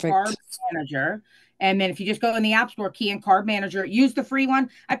 Okay. Perfect. Carb Manager. And then if you just go in the App Store, key in Carb Manager, use the free one.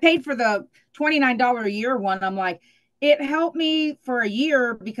 I paid for the $29 a year one. I'm like, it helped me for a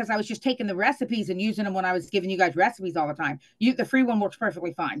year because I was just taking the recipes and using them when I was giving you guys recipes all the time. The free one works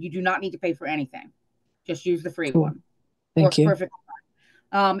perfectly fine. You do not need to pay for anything. Just use the free one. Thank you. Perfectly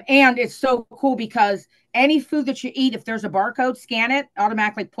fine. And it's so cool because any food that you eat, if there's a barcode, scan it,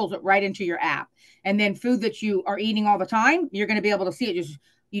 automatically pulls it right into your app. And then food that you are eating all the time, you're going to be able to see it.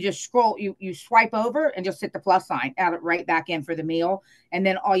 You just scroll, you swipe over and just hit the plus sign, add it right back in for the meal. And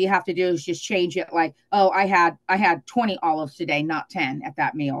then all you have to do is just change it like, oh, I had 20 olives today, not 10 at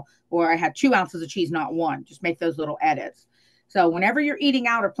that meal. Or I had 2 ounces of cheese, not 1. Just make those little edits. So whenever you're eating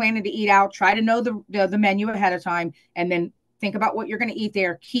out or planning to eat out, try to know the menu ahead of time, and then think about what you're going to eat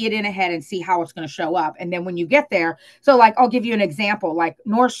there, key it in ahead and see how it's going to show up. And then when you get there, so like, I'll give you an example, like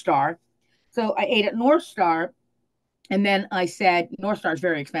North Star. So I ate at North Star. And then I said, North Star is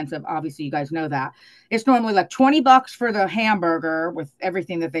very expensive. Obviously, you guys know that. It's normally like $20 for the hamburger with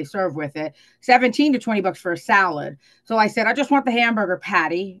everything that they serve with it, 17 to $20 for a salad. So I said, I just want the hamburger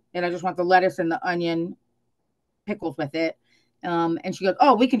patty, and I just want the lettuce and the onion pickles with it. And she goes,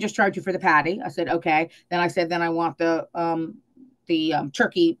 oh, we can just charge you for the patty. I said, okay. Then I said, then I want the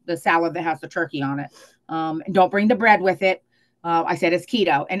turkey, the salad that has the turkey on it. And don't bring the bread with it. I said, it's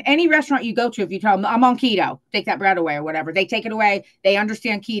keto. And any restaurant you go to, if you tell them I'm on keto, take that bread away or whatever, they take it away. They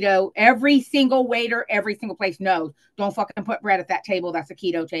understand keto. Every single waiter, every single place knows, don't fucking put bread at that table. That's a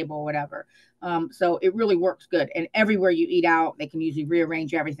keto table or whatever. So it really works good. And everywhere you eat out, they can usually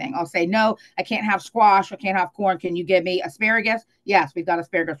rearrange everything. I'll say, no, I can't have squash. I can't have corn. Can you give me asparagus? Yes, we've got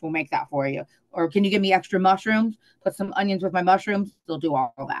asparagus. We'll make that for you. Or can you give me extra mushrooms? Put some onions with my mushrooms. They'll do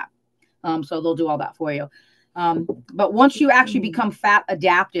all that. So they'll do all that for you. But once you actually become fat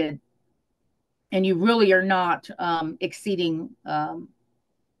adapted and you really are not exceeding,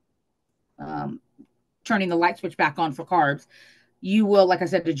 turning the light switch back on for carbs, you will, like I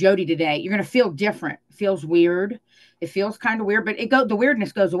said to Jody today, you're going to feel different. It feels weird. It feels kind of weird, but the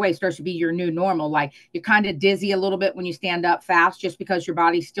weirdness goes away. It starts to be your new normal. Like you're kind of dizzy a little bit when you stand up fast, just because your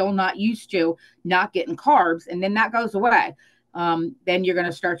body's still not used to not getting carbs. And then that goes away. Then you're going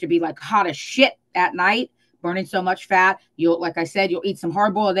to start to be like hot as shit at night, burning so much fat. Like I said, you'll eat some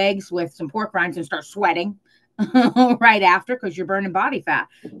hard-boiled eggs with some pork rinds and start sweating right after, because you're burning body fat.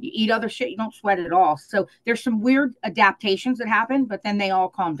 You eat other shit, you don't sweat at all. So there's some weird adaptations that happen, but then they all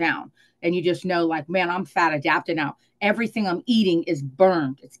calm down. And you just know, like, man, I'm fat adapted now. Everything I'm eating is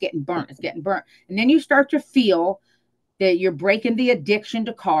burned. It's getting burnt. It's getting burnt. And then you start to feel that you're breaking the addiction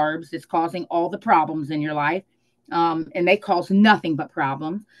to carbs. It's causing all the problems in your life. And they cause nothing but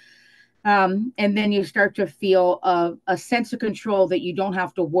problems. And then you start to feel a sense of control that you don't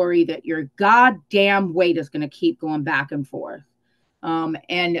have to worry that your goddamn weight is going to keep going back and forth.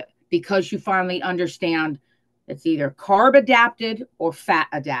 And because you finally understand it's either carb adapted or fat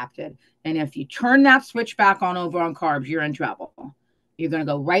adapted. And if you turn that switch back on over on carbs, you're in trouble. You're going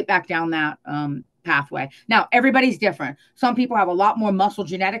to go right back down that pathway. Now, everybody's different. Some people have a lot more muscle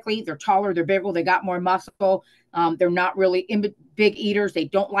genetically. They're taller, they're bigger, they got more muscle. They're not really big eaters. They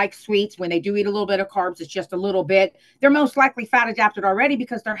don't like sweets. When they do eat a little bit of carbs, it's just a little bit. They're most likely fat adapted already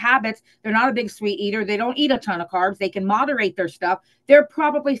because their habits, they're not a big sweet eater. They don't eat a ton of carbs. They can moderate their stuff. They're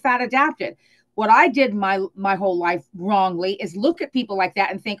probably fat adapted. What I did my whole life wrongly is look at people like that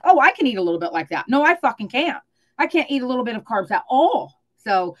and think, oh, I can eat a little bit like that. No, I fucking can't. I can't eat a little bit of carbs at all.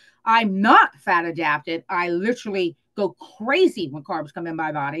 So I'm not fat adapted. I literally go crazy when carbs come in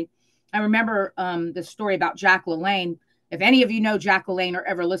my body. I remember the story about Jack LaLanne. If any of you know Jack LaLanne or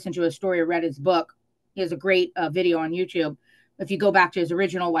ever listened to his story or read his book, he has a great video on YouTube. If you go back to his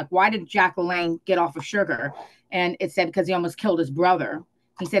original, like, why did Jack LaLanne get off of sugar? And it said because he almost killed his brother.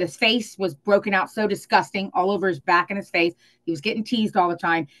 He said his face was broken out so disgusting all over his back and his face. He was getting teased all the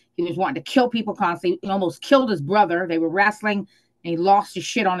time. He was wanting to kill people constantly. He almost killed his brother. They were wrestling. And he lost his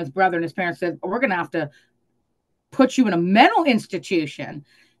shit on his brother, and his parents said, we're going to have to put you in a mental institution.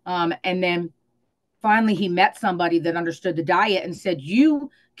 And then finally he met somebody that understood the diet and said,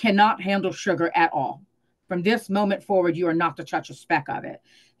 you cannot handle sugar at all. From this moment forward, you are not to touch a speck of it.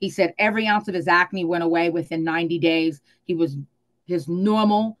 He said every ounce of his acne went away within 90 days. He was his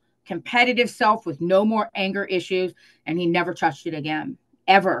normal, competitive self with no more anger issues, and he never touched it again,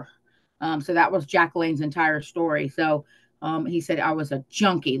 ever. So that was Jack LaLanne's entire story. So he said I was a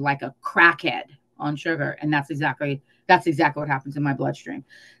junkie, like a crackhead on sugar. And that's exactly what happens in my bloodstream.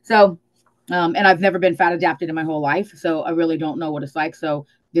 So, and I've never been fat adapted in my whole life. So I really don't know what it's like. So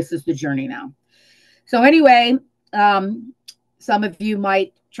this is the journey now. So anyway, some of you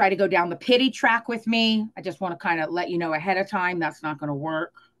might try to go down the pity track with me. I just want to kind of let you know ahead of time, that's not going to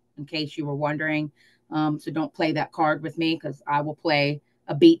work, in case you were wondering. So don't play that card with me, because I will play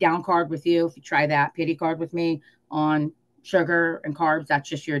a beat down card with you. If you try that pity card with me on sugar and carbs, that's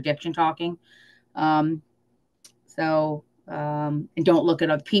just your addiction talking. And don't look at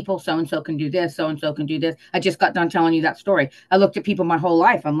other people. So-and-so can do this. So-and-so can do this. I just got done telling you that story. I looked at people my whole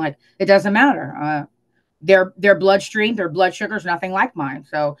life. I'm like, it doesn't matter. Their bloodstream, their blood sugar is nothing like mine.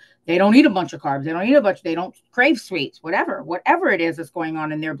 So they don't eat a bunch of carbs. They don't crave sweets, whatever it is that's going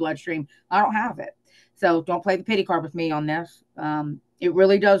on in their bloodstream. I don't have it. So don't play the pity card with me on this. It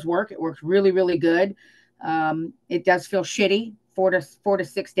really does work. It works really, really good. It does feel shitty 4 to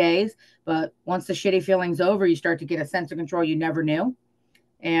 6 days, but once the shitty feeling's over, you start to get a sense of control you never knew.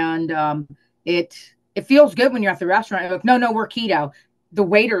 And it feels good when you're at the restaurant. You're like, no, we're keto. The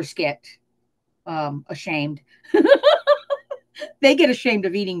waiters get ashamed. They get ashamed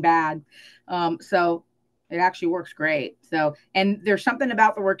of eating bad. So it actually works great. So, and there's something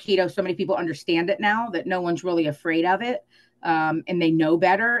about the word keto. So many people understand it now that no one's really afraid of it. And they know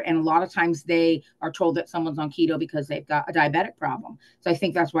better. And a lot of times they are told that someone's on keto because they've got a diabetic problem. So I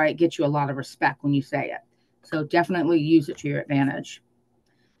think that's why it gets you a lot of respect when you say it. So definitely use it to your advantage.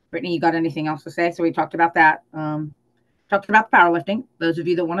 Brittany, you got anything else to say? So we talked about that. Talked about powerlifting, those of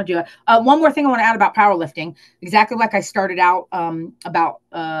you that want to do it. One more thing I want to add about powerlifting, exactly like I started out about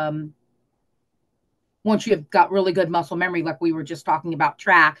once you've got really good muscle memory, like we were just talking about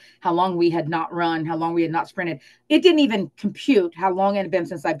track, how long we had not run, how long we had not sprinted. It didn't even compute how long it had been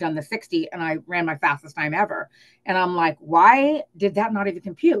since I've done the 60 and I ran my fastest time ever. And I'm like, why did that not even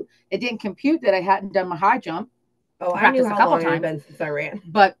compute? It didn't compute that I hadn't done my high jump. Oh, I knew how long it had been since I ran.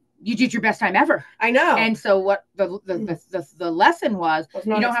 But you did your best time ever. I know. And so what the lesson was,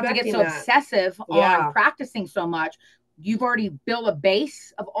 you don't have to get so obsessive on practicing so much. You've already built a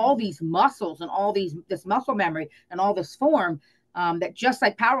base of all these muscles and all this muscle memory and all this form that just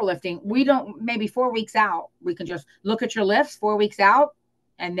like powerlifting, we don't, maybe 4 weeks out, we can just look at your lifts 4 weeks out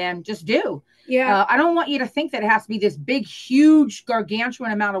and then just do. Yeah. I don't want you to think that it has to be this big, huge,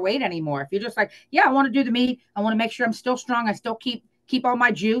 gargantuan amount of weight anymore. If you're just like, yeah, I want to do the meet. I want to make sure I'm still strong. I still keep all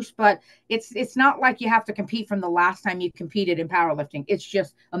my juice, but it's not like you have to compete from the last time you competed in powerlifting. It's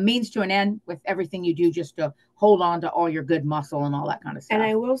just a means to an end with everything you do just to hold on to all your good muscle and all that kind of stuff. And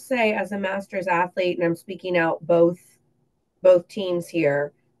I will say, as a master's athlete, and I'm speaking out both teams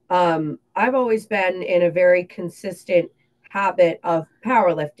here, I've always been in a very consistent habit of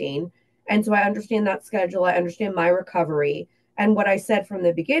powerlifting. And so I understand that schedule. I understand my recovery. And what I said from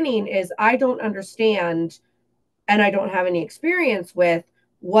the beginning is I don't understand and I don't have any experience with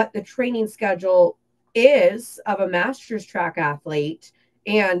what the training schedule is of a master's track athlete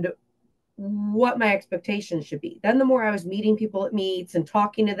and what my expectations should be. Then the more I was meeting people at meets and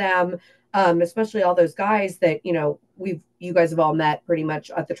talking to them, especially all those guys that, you guys have all met pretty much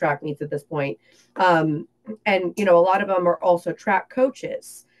at the track meets at this point. And, a lot of them are also track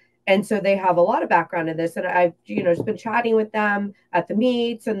coaches. And so they have a lot of background in this. And I've, just been chatting with them at the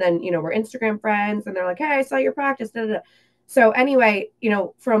meets, and then, we're Instagram friends, and they're like, hey, I saw your practice. Da, da, da. So anyway,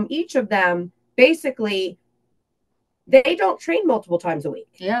 from each of them, basically, they don't train multiple times a week.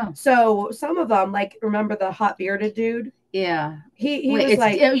 Yeah. So some of them, like, remember the hot bearded dude? Yeah. He was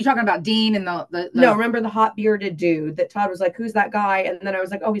like, you're talking about Dean and the no, remember the hot bearded dude that Todd was like, who's that guy? And then I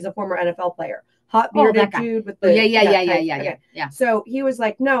was like, oh, he's a former NFL player. Hot bearded dude with the yeah. So he was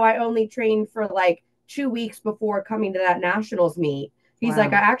like, no, I only trained for like 2 weeks before coming to that nationals meet. He's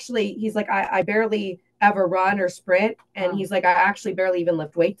like, I barely ever run or sprint. And he's like, I actually barely even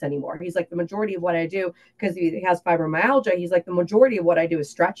lift weights anymore. He's like, the majority of what I do, because he has fibromyalgia, he's like, the majority of what I do is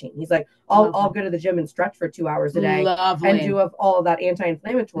stretching. He's like, I'll go to the gym and stretch for 2 hours a day and do all of that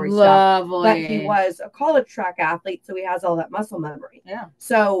anti-inflammatory stuff. But he was a college track athlete, so he has all that muscle memory. Yeah.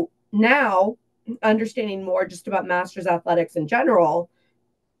 So now, understanding more just about masters athletics in general,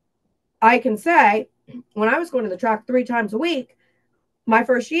 I can say when I was going to the track 3 times a week, my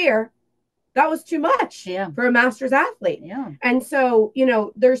first year, that was too much for a master's athlete. Yeah. And so,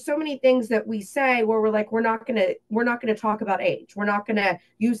 there's so many things that we say where we're like, we're not going to talk about age. We're not going to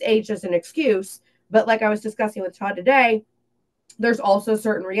use age as an excuse. But like I was discussing with Todd today, there's also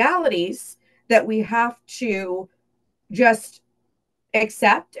certain realities that we have to just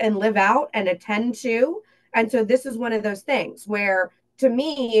accept and live out and attend to. And so this is one of those things where, to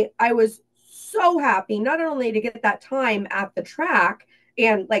me, I was so happy not only to get that time at the track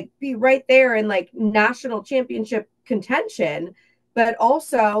and like be right there in like national championship contention, but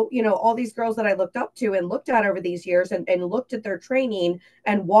also, all these girls that I looked up to and looked at over these years and looked at their training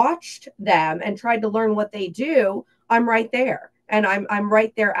and watched them and tried to learn what they do. I'm right there, and I'm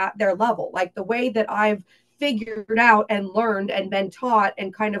right there at their level. Like the way that I've figured out and learned and been taught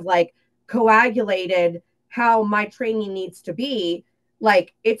and kind of like coagulated how my training needs to be,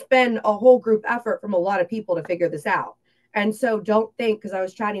 like it's been a whole group effort from a lot of people to figure this out. And so don't think, because I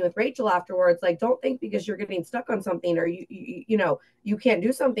was chatting with Rachel afterwards, like don't think because you're getting stuck on something or you can't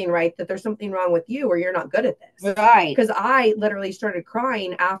do something right that there's something wrong with you or you're not good at this. Right. Because I literally started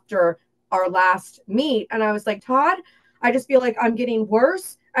crying after our last meet, and I was like, Todd, I just feel like I'm getting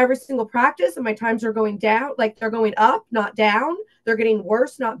worse every single practice, and my times are going down, like they're going up, not down. They're getting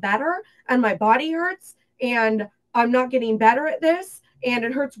worse, not better. And my body hurts, and I'm not getting better at this, and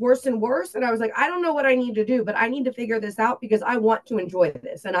it hurts worse and worse. And I was like, I don't know what I need to do, but I need to figure this out because I want to enjoy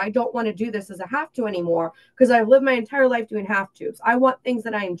this. And I don't want to do this as a have to anymore because I've lived my entire life doing have tos. I want things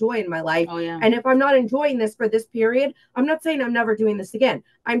that I enjoy in my life. Oh, yeah. And if I'm not enjoying this for this period, I'm not saying I'm never doing this again.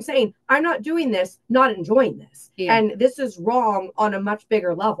 I'm saying I'm not doing this, not enjoying this. Yeah. And this is wrong on a much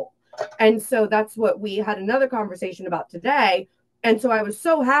bigger level. And so that's what we had another conversation about today. And so I was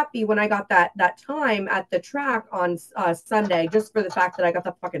so happy when I got that time at the track on Sunday, just for the fact that I got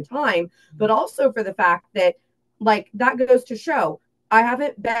the fucking time, but also for the fact that, like, that goes to show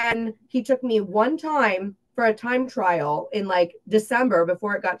he took me one time for a time trial in like December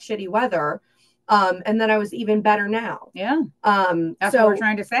before it got shitty weather. And then I was even better now. Yeah. That's so what we're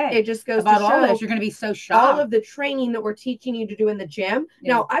trying to say. It just goes about to all show this. You're going to be so shocked. all of the training that we're teaching you to do in the gym.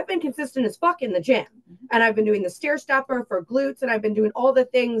 Yeah. Now, I've been consistent as fuck in the gym, and I've been doing the stair stepper for glutes, and I've been doing all the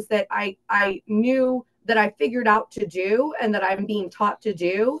things that I knew that I figured out to do and that I'm being taught to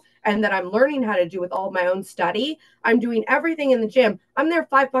do and that I'm learning how to do with all of my own study. I'm doing everything in the gym. I'm there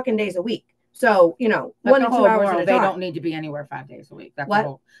 5 fucking days a week. So, 1 to 2 hours at a time. They don't need to be anywhere 5 days a week. That's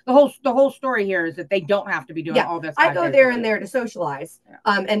what? The whole story here is that they don't have to be doing all this. I go there and there to socialize,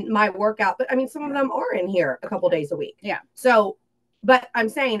 and my workout. But I mean, some of them are in here a couple days a week. Yeah. So, but I'm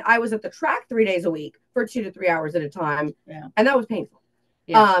saying I was at the track 3 days a week for 2 to 3 hours at a time. Yeah. And that was painful.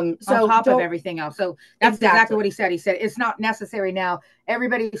 Yeah. So on top of everything else. So that's exactly what he said. He said it's not necessary now.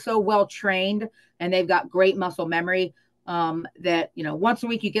 Everybody's so well trained and they've got great muscle memory. That once a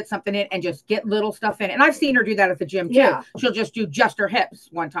week you get something in and just get little stuff in. And I've seen her do that at the gym too. Yeah. She'll just do just her hips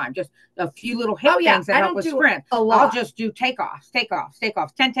one time, just a few little hip things that help with sprint. A lot. I'll just do takeoffs, 10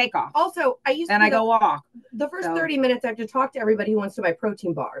 takeoffs. Also, I go walk. The first 30 minutes I have to talk to everybody who wants to buy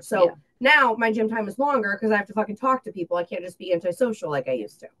protein bars. So now my gym time is longer because I have to fucking talk to people. I can't just be antisocial like I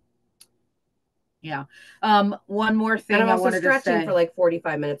used to. Yeah. One more thing. And I'm I also wanted stretching to say. for like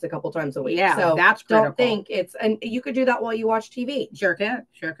 45 minutes a couple times a week. Yeah, so that's critical. Don't think and you could do that while you watch TV. Sure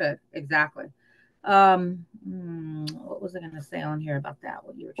could. Exactly. What was I going to say on here about that?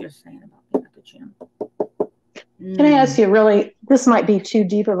 What you were just saying about being at the gym. Can I ask you this might be too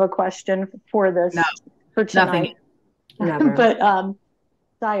deep of a question for this, for tonight. Nothing. But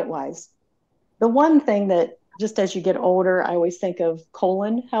diet-wise, the one thing that just as you get older, I always think of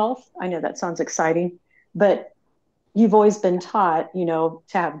colon health. I know that sounds exciting, but you've always been taught, to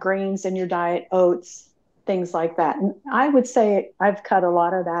have grains in your diet, oats, things like that. And I would say I've cut a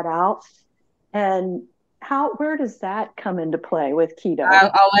lot of that out. And where does that come into play with keto?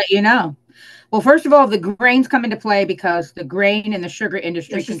 I'll let you know. Well, first of all, the grains come into play because the grain and the sugar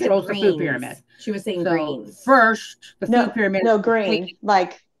industry controls the food pyramid. She was saying grains. First, the food pyramid. No, grain,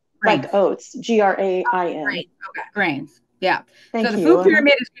 like oats, grain. Okay. Grains. Yeah. Thank so the you. food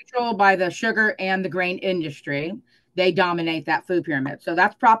pyramid is controlled by the sugar and the grain industry. They dominate that food pyramid. So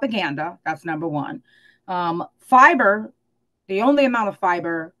that's propaganda. That's number one. Fiber, the only amount of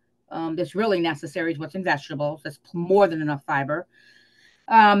fiber that's really necessary is what's in vegetables. That's more than enough fiber.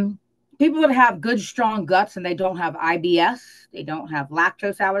 People that have good, strong guts and they don't have IBS, they don't have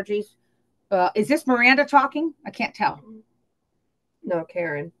lactose allergies. Is this Miranda talking? I can't tell. No,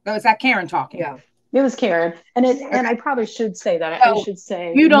 Karen. No, is that Karen talking? Yeah. It was Karen. And I probably should say that. So I should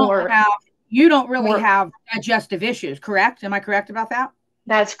say you don't really have digestive issues, correct? Am I correct about that?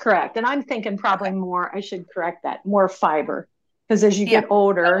 That's correct. And I'm thinking probably more, I should correct that, more fiber. Because as you get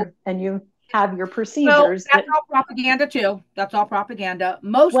older and you have your procedures. So that's all propaganda too. That's all propaganda.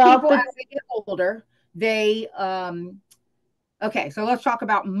 Most people as they get older, they okay, so let's talk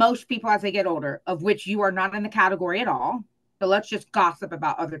about most people as they get older, of which you are not in the category at all. So let's just gossip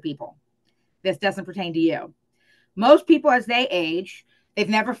about other people. This doesn't pertain to you. Most people as they age, they've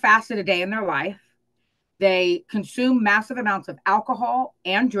never fasted a day in their life. They consume massive amounts of alcohol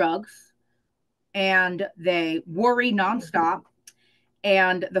and drugs, and they worry nonstop.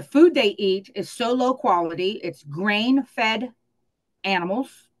 And the food they eat is so low quality. It's grain-fed animals.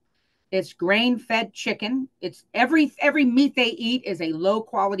 It's grain-fed chicken. It's every meat they eat is a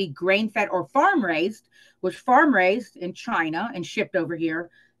low-quality grain-fed or farm-raised, which farm-raised in China and shipped over here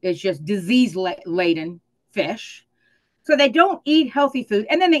is just disease-laden fish. So they don't eat healthy food.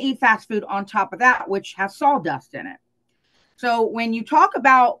 And then they eat fast food on top of that, which has sawdust in it. So when you talk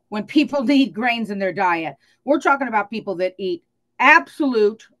about when people need grains in their diet, we're talking about people that eat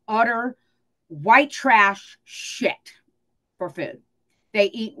absolute, utter, white trash shit for food. They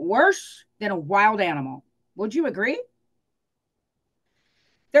eat worse than a wild animal. Would you agree?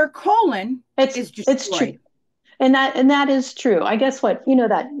 Their colon is destroyed. It's true. And that is true. I guess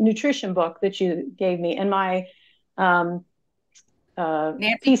that nutrition book that you gave me in my Nancy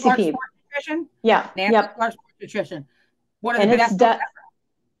PCP. Clark Sports Nutrition? Yeah. Nancy Clark Sports Nutrition. One of the best books ever.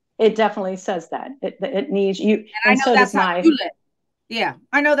 It definitely says that. It needs you. And I know that's how you live. Yeah,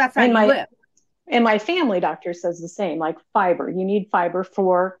 I know that's how you live. And my family doctor says the same, like fiber. You need fiber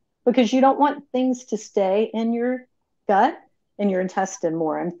because you don't want things to stay in your gut and your intestine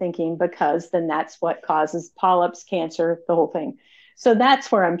more. I'm thinking because then that's what causes polyps, cancer, the whole thing. So that's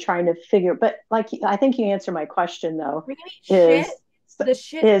where I'm trying to figure. But I think you answered my question though. Is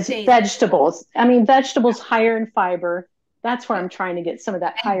vegetables. I mean, vegetables higher in fiber. That's where I'm trying to get some of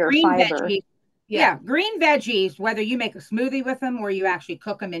that higher fiber. Veggies. Yeah, green veggies, whether you make a smoothie with them or you actually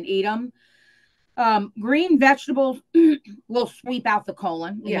cook them and eat them, green vegetables will sweep out the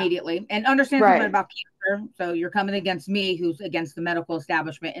colon immediately. And understand something about cancer. So you're coming against me, who's against the medical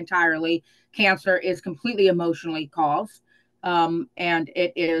establishment entirely. Cancer is completely emotionally caused. And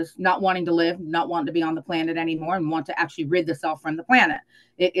it is not wanting to live, not wanting to be on the planet anymore, and want to actually rid the self from the planet.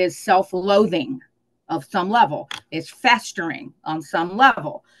 It is self-loathing of some level. It's festering on some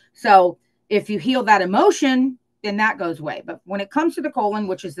level. So if you heal that emotion, then that goes away. But when it comes to the colon,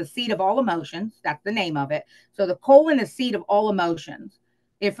 which is the seat of all emotions, that's the name of it. So the colon is seat of all emotions.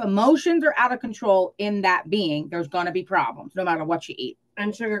 If emotions are out of control in that being, there's going to be problems no matter what you eat.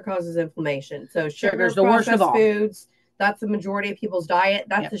 And sugar causes inflammation. So sugar is the worst of all. Foods, that's the majority of people's diet.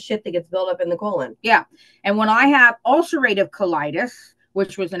 That's the shit that gets built up in the colon. Yeah. And when I had ulcerative colitis,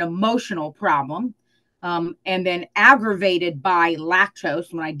 which was an emotional problem, and then aggravated by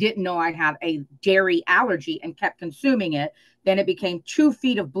lactose when I didn't know I had a dairy allergy and kept consuming it, then it became 2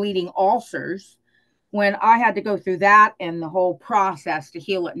 feet of bleeding ulcers. When I had to go through that and the whole process to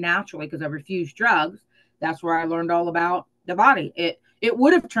heal it naturally because I refused drugs, that's where I learned all about the body. It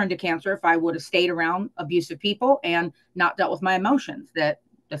would have turned to cancer if I would have stayed around abusive people and not dealt with my emotions, the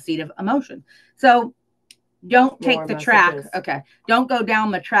seat of emotion. So don't take the track. Okay. Don't go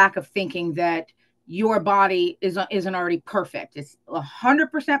down the track of thinking that your body isn't already perfect. It's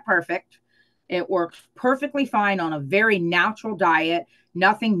 100% perfect. It works perfectly fine on a very natural diet,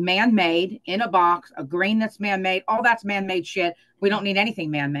 nothing man-made in a box, a grain that's man-made, all that's man-made shit. We don't need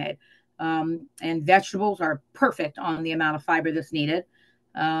anything man-made. And vegetables are perfect on the amount of fiber that's needed.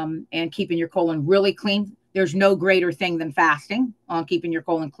 And keeping your colon really clean. There's no greater thing than fasting on keeping your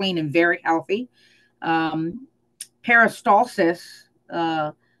colon clean and very healthy. Peristalsis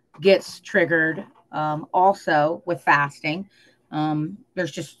gets triggered also with fasting.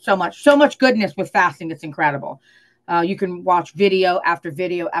 There's just so much goodness with fasting. It's incredible. You can watch video after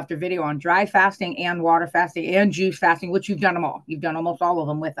video after video on dry fasting and water fasting and juice fasting, which you've done them all. You've done almost all of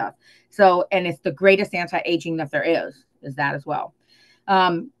them with us. So, and it's the greatest anti-aging that there is that as well.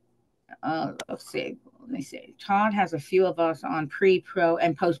 Let's see. Let me see. Todd has a few of us on pre, pro,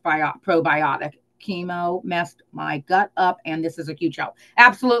 and post probiotic. Chemo messed my gut up, and this is a huge help.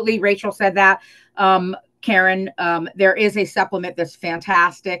 Absolutely. Rachel said that. Karen, there is a supplement that's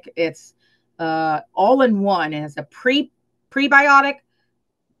fantastic. It's all in one. It has a prebiotic,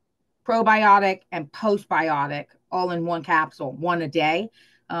 probiotic, and postbiotic all in one capsule, one a day.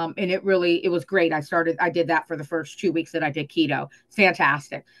 And it was great. I did that for the first 2 weeks that I did keto.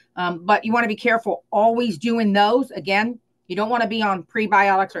 Fantastic. But you want to be careful always doing those. Again, you don't want to be on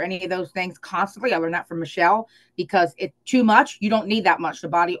prebiotics or any of those things constantly. I learned that from Michelle, because it's too much. You don't need that much. The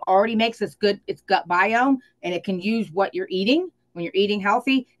body already makes its gut biome, and it can use what you're eating. When you're eating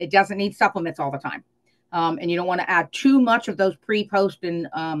healthy, it doesn't need supplements all the time. And you don't want to add too much of those pre, post, and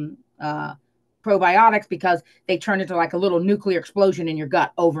probiotics, because they turn into like a little nuclear explosion in your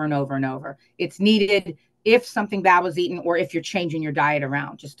gut over and over and over. It's needed if something bad was eaten, or if you're changing your diet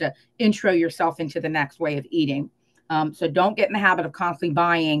around, just to intro yourself into the next way of eating. So don't get in the habit of constantly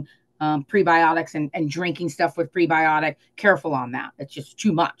buying prebiotics and drinking stuff with prebiotic. Careful on that. It's just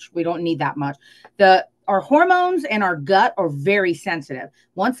too much. We don't need that much. Our hormones and our gut are very sensitive.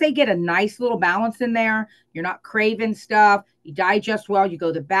 Once they get a nice little balance in there, you're not craving stuff, you digest well, you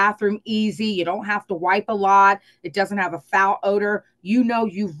go to the bathroom easy, you don't have to wipe a lot, it doesn't have a foul odor,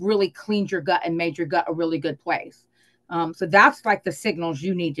 you've really cleaned your gut and made your gut a really good place. So that's like the signals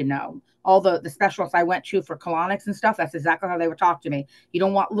you need to know. All the specialists I went to for colonics and stuff, that's exactly how they would talk to me. You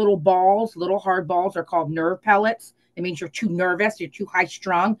don't want little balls. Little hard balls are called nerve pellets. It means you're too nervous, you're too high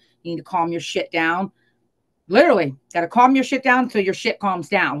strung, you need to calm your shit down. Literally, got to calm your shit down so your shit calms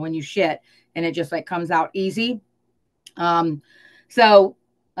down when you shit, and it just like comes out easy. Fiber,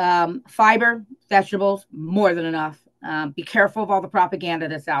 vegetables, more than enough. Be careful of all the propaganda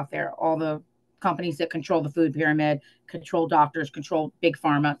that's out there. All the companies that control the food pyramid, control doctors, control big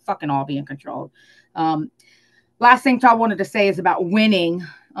pharma, fucking all being controlled. Last thing Todd wanted to say is about winning.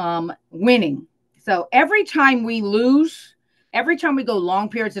 Winning. So every time we lose, every time we go long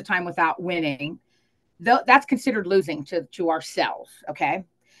periods of time without winning, that's considered losing to ourselves. Okay.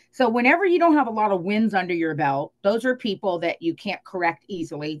 So whenever you don't have a lot of wins under your belt, those are people that you can't correct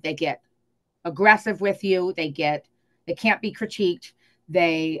easily. They get aggressive with you. They can't be critiqued.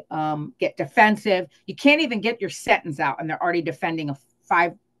 They get defensive. You can't even get your sentence out, and they're already defending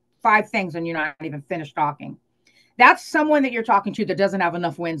five things, and you're not even finished talking. That's someone that you're talking to that doesn't have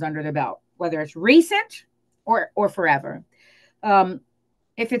enough wins under the belt, whether it's recent or forever.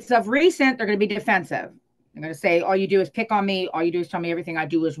 If it's of recent, they're going to be defensive. They're going to say, all you do is pick on me. All you do is tell me everything I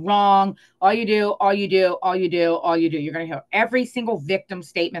do is wrong. All you do. You're going to hear every single victim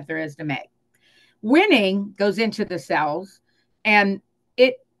statement there is to make. Winning goes into the cells, and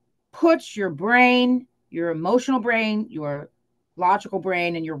it puts your brain, your emotional brain, your logical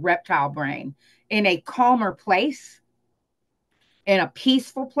brain, and your reptile brain in a calmer place, in a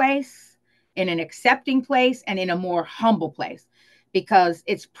peaceful place, in an accepting place, and in a more humble place, because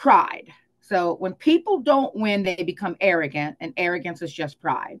it's pride. So when people don't win, they become arrogant, and arrogance is just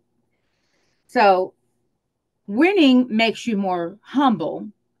pride. So winning makes you more humble,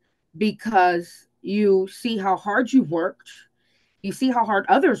 because you see how hard you've worked. You see how hard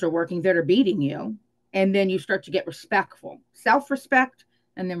others are working that are beating you. And then you start to get respectful, self-respect,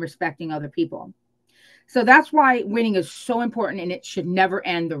 and then respecting other people. So that's why winning is so important, and it should never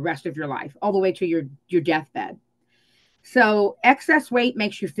end the rest of your life, all the way to your deathbed. So excess weight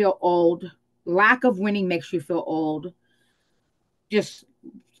makes you feel old. Lack of winning makes you feel old. Just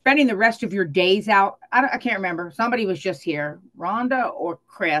spending the rest of your days out. I can't remember. Somebody was just here. Rhonda or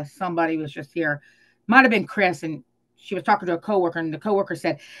Chris. Somebody was just here. Might have been Chris, and she was talking to a coworker, and the coworker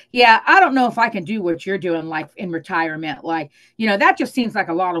said, yeah, I don't know if I can do what you're doing, like in retirement. Like, that just seems like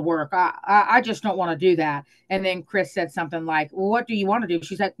a lot of work. I just don't want to do that. And then Chris said something like, well, what do you want to do?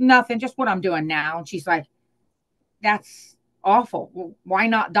 She's like, nothing, just what I'm doing now. And she's like, that's awful. Well, why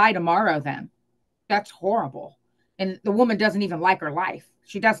not die tomorrow then? That's horrible. And the woman doesn't even like her life.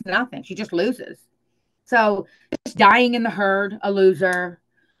 She does nothing. She just loses. So just dying in the herd, a loser.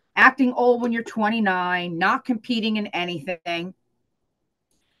 Acting old when you're 29, not competing in anything.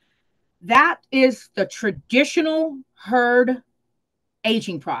 That is the traditional herd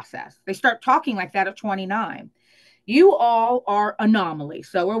aging process. They start talking like that at 29. You all are anomalies.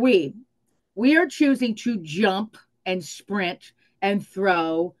 So are we. We are choosing to jump and sprint and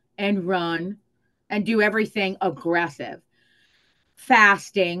throw and run and do everything aggressive.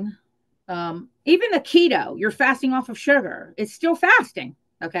 Fasting, even the keto, you're fasting off of sugar. It's still fasting.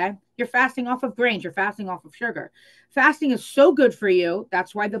 Okay. You're fasting off of grains. You're fasting off of sugar. Fasting is so good for you.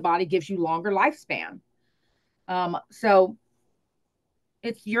 That's why the body gives you longer lifespan. So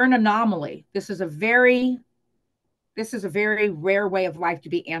you're an anomaly. This is a very rare way of life to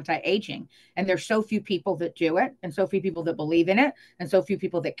be anti-aging. And there's so few people that do it, and so few people that believe in it, and so few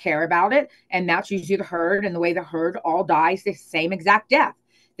people that care about it. And that's usually the herd, and the way the herd all dies the same exact death.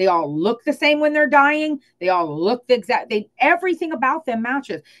 They all look the same when they're dying. They all look the exact, everything about them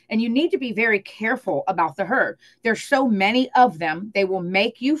matches. And you need to be very careful about the herd. There's so many of them, they will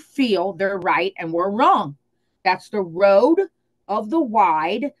make you feel they're right and we're wrong. That's the road of the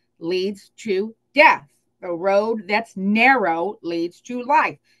wide leads to death. The road that's narrow leads to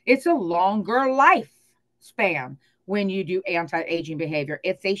life. It's a longer lifespan when you do anti-aging behavior.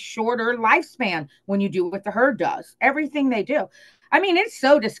 It's a shorter lifespan when you do what the herd does. Everything they do. I mean, it's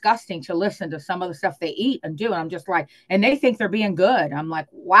so disgusting to listen to some of the stuff they eat and do. And I'm just like, and they think they're being good. I'm like,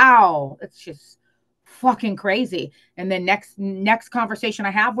 wow, it's just fucking crazy. And then next conversation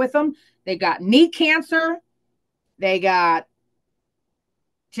I have with them, they got knee cancer. They got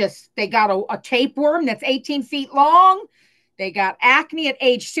a tapeworm that's 18 feet long. They got acne at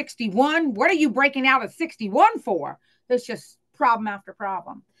age 61. What are you breaking out at 61 for? There's just problem after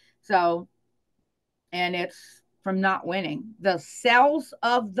problem. So, and it's from not winning. The cells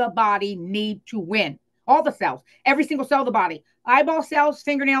of the body need to win. All the cells, every single cell of the body, eyeball cells,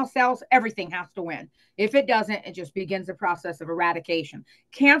 fingernail cells, everything has to win. If it doesn't, it just begins the process of eradication.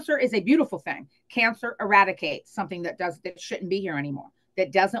 Cancer is a beautiful thing. Cancer eradicates something that shouldn't be here anymore,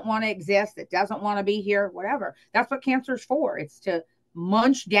 that doesn't want to exist, that doesn't want to be here, whatever. That's what cancer is for. It's to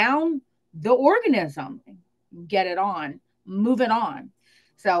munch down the organism, get it on, move it on.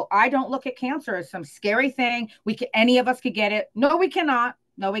 So I don't look at cancer as some scary thing. Any of us could get it. No, we cannot.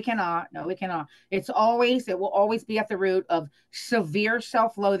 No, we cannot. No, we cannot. It will always be at the root of severe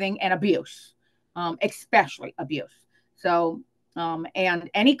self-loathing and abuse, especially abuse. So, and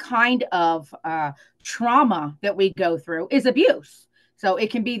any kind of trauma that we go through is abuse. So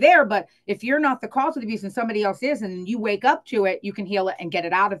it can be there, but if you're not the cause of the abuse and somebody else is, and you wake up to it, you can heal it and get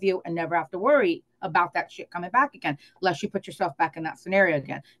it out of you and never have to worry about that shit coming back again, unless you put yourself back in that scenario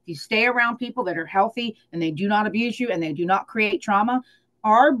again. If you stay around people that are healthy and they do not abuse you and they do not create trauma,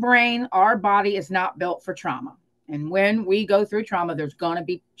 our brain, our body is not built for trauma. And when we go through trauma, there's going to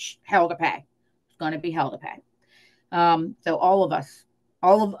be hell to pay. It's going to be hell to pay. So all of us,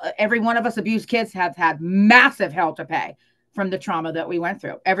 every one of us abused kids have had massive hell to pay from the trauma that we went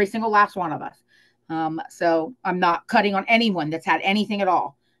through. Every single last one of us. So I'm not cutting on anyone that's had anything at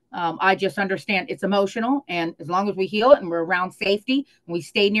all. I just understand it's emotional. And as long as we heal it and we're around safety and we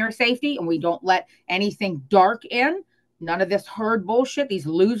stay near safety and we don't let anything dark in, none of this herd bullshit, these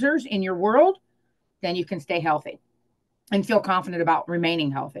losers in your world, then you can stay healthy and feel confident about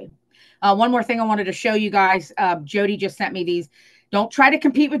remaining healthy. One more thing I wanted to show you guys. Jody just sent me these. Don't try to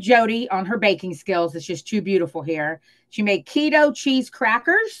compete with Jody on her baking skills. It's just too beautiful here. She made keto cheese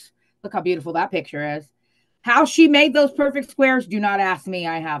crackers. Look how beautiful that picture is. How she made those perfect squares, do not ask me.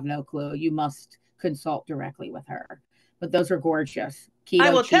 I have no clue. You must consult directly with her. But those are gorgeous. I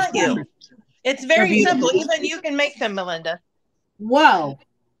will tell you. It's very simple. Even you can make them, Melinda. Whoa.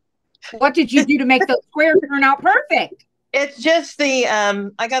 What did you do to make those squares turn out perfect? It's just the,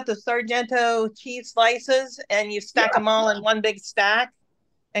 I got the Sargento cheese slices, and you stack them all in one big stack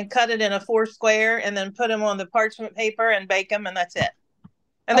and cut it in a 4 square and then put them on the parchment paper and bake them, and that's it.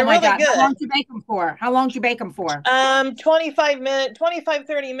 And they're really good. How long did you bake them for? 25,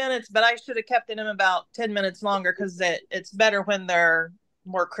 30 minutes, but I should have kept them about 10 minutes longer because it's better when they're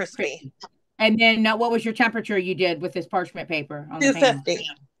more crispy. And then what was your temperature you did with this parchment paper? 250.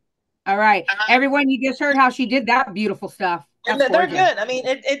 All right. Everyone, you just heard how she did that beautiful stuff. And they're good. I mean,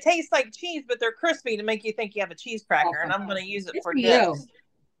 it tastes like cheese, but they're crispy to make you think you have a cheese cracker. And I'm going to use it for this.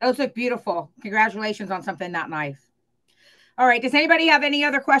 Those look beautiful. Congratulations on something that nice. All right. Does anybody have any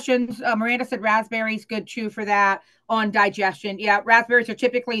other questions? Miranda said raspberries, good too for that. On digestion. Yeah, raspberries are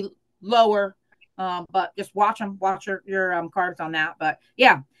typically lower, but just watch them. Watch your carbs on that. But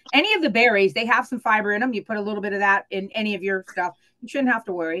yeah, any of the berries, they have some fiber in them. You put a little bit of that in any of your stuff. You shouldn't have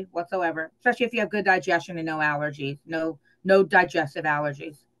to worry whatsoever, especially if you have good digestion and no allergies, no digestive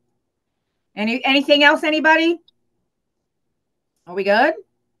allergies. Anything else, anybody? Are we good?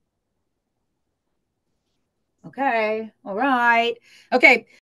 Okay. All right. Okay.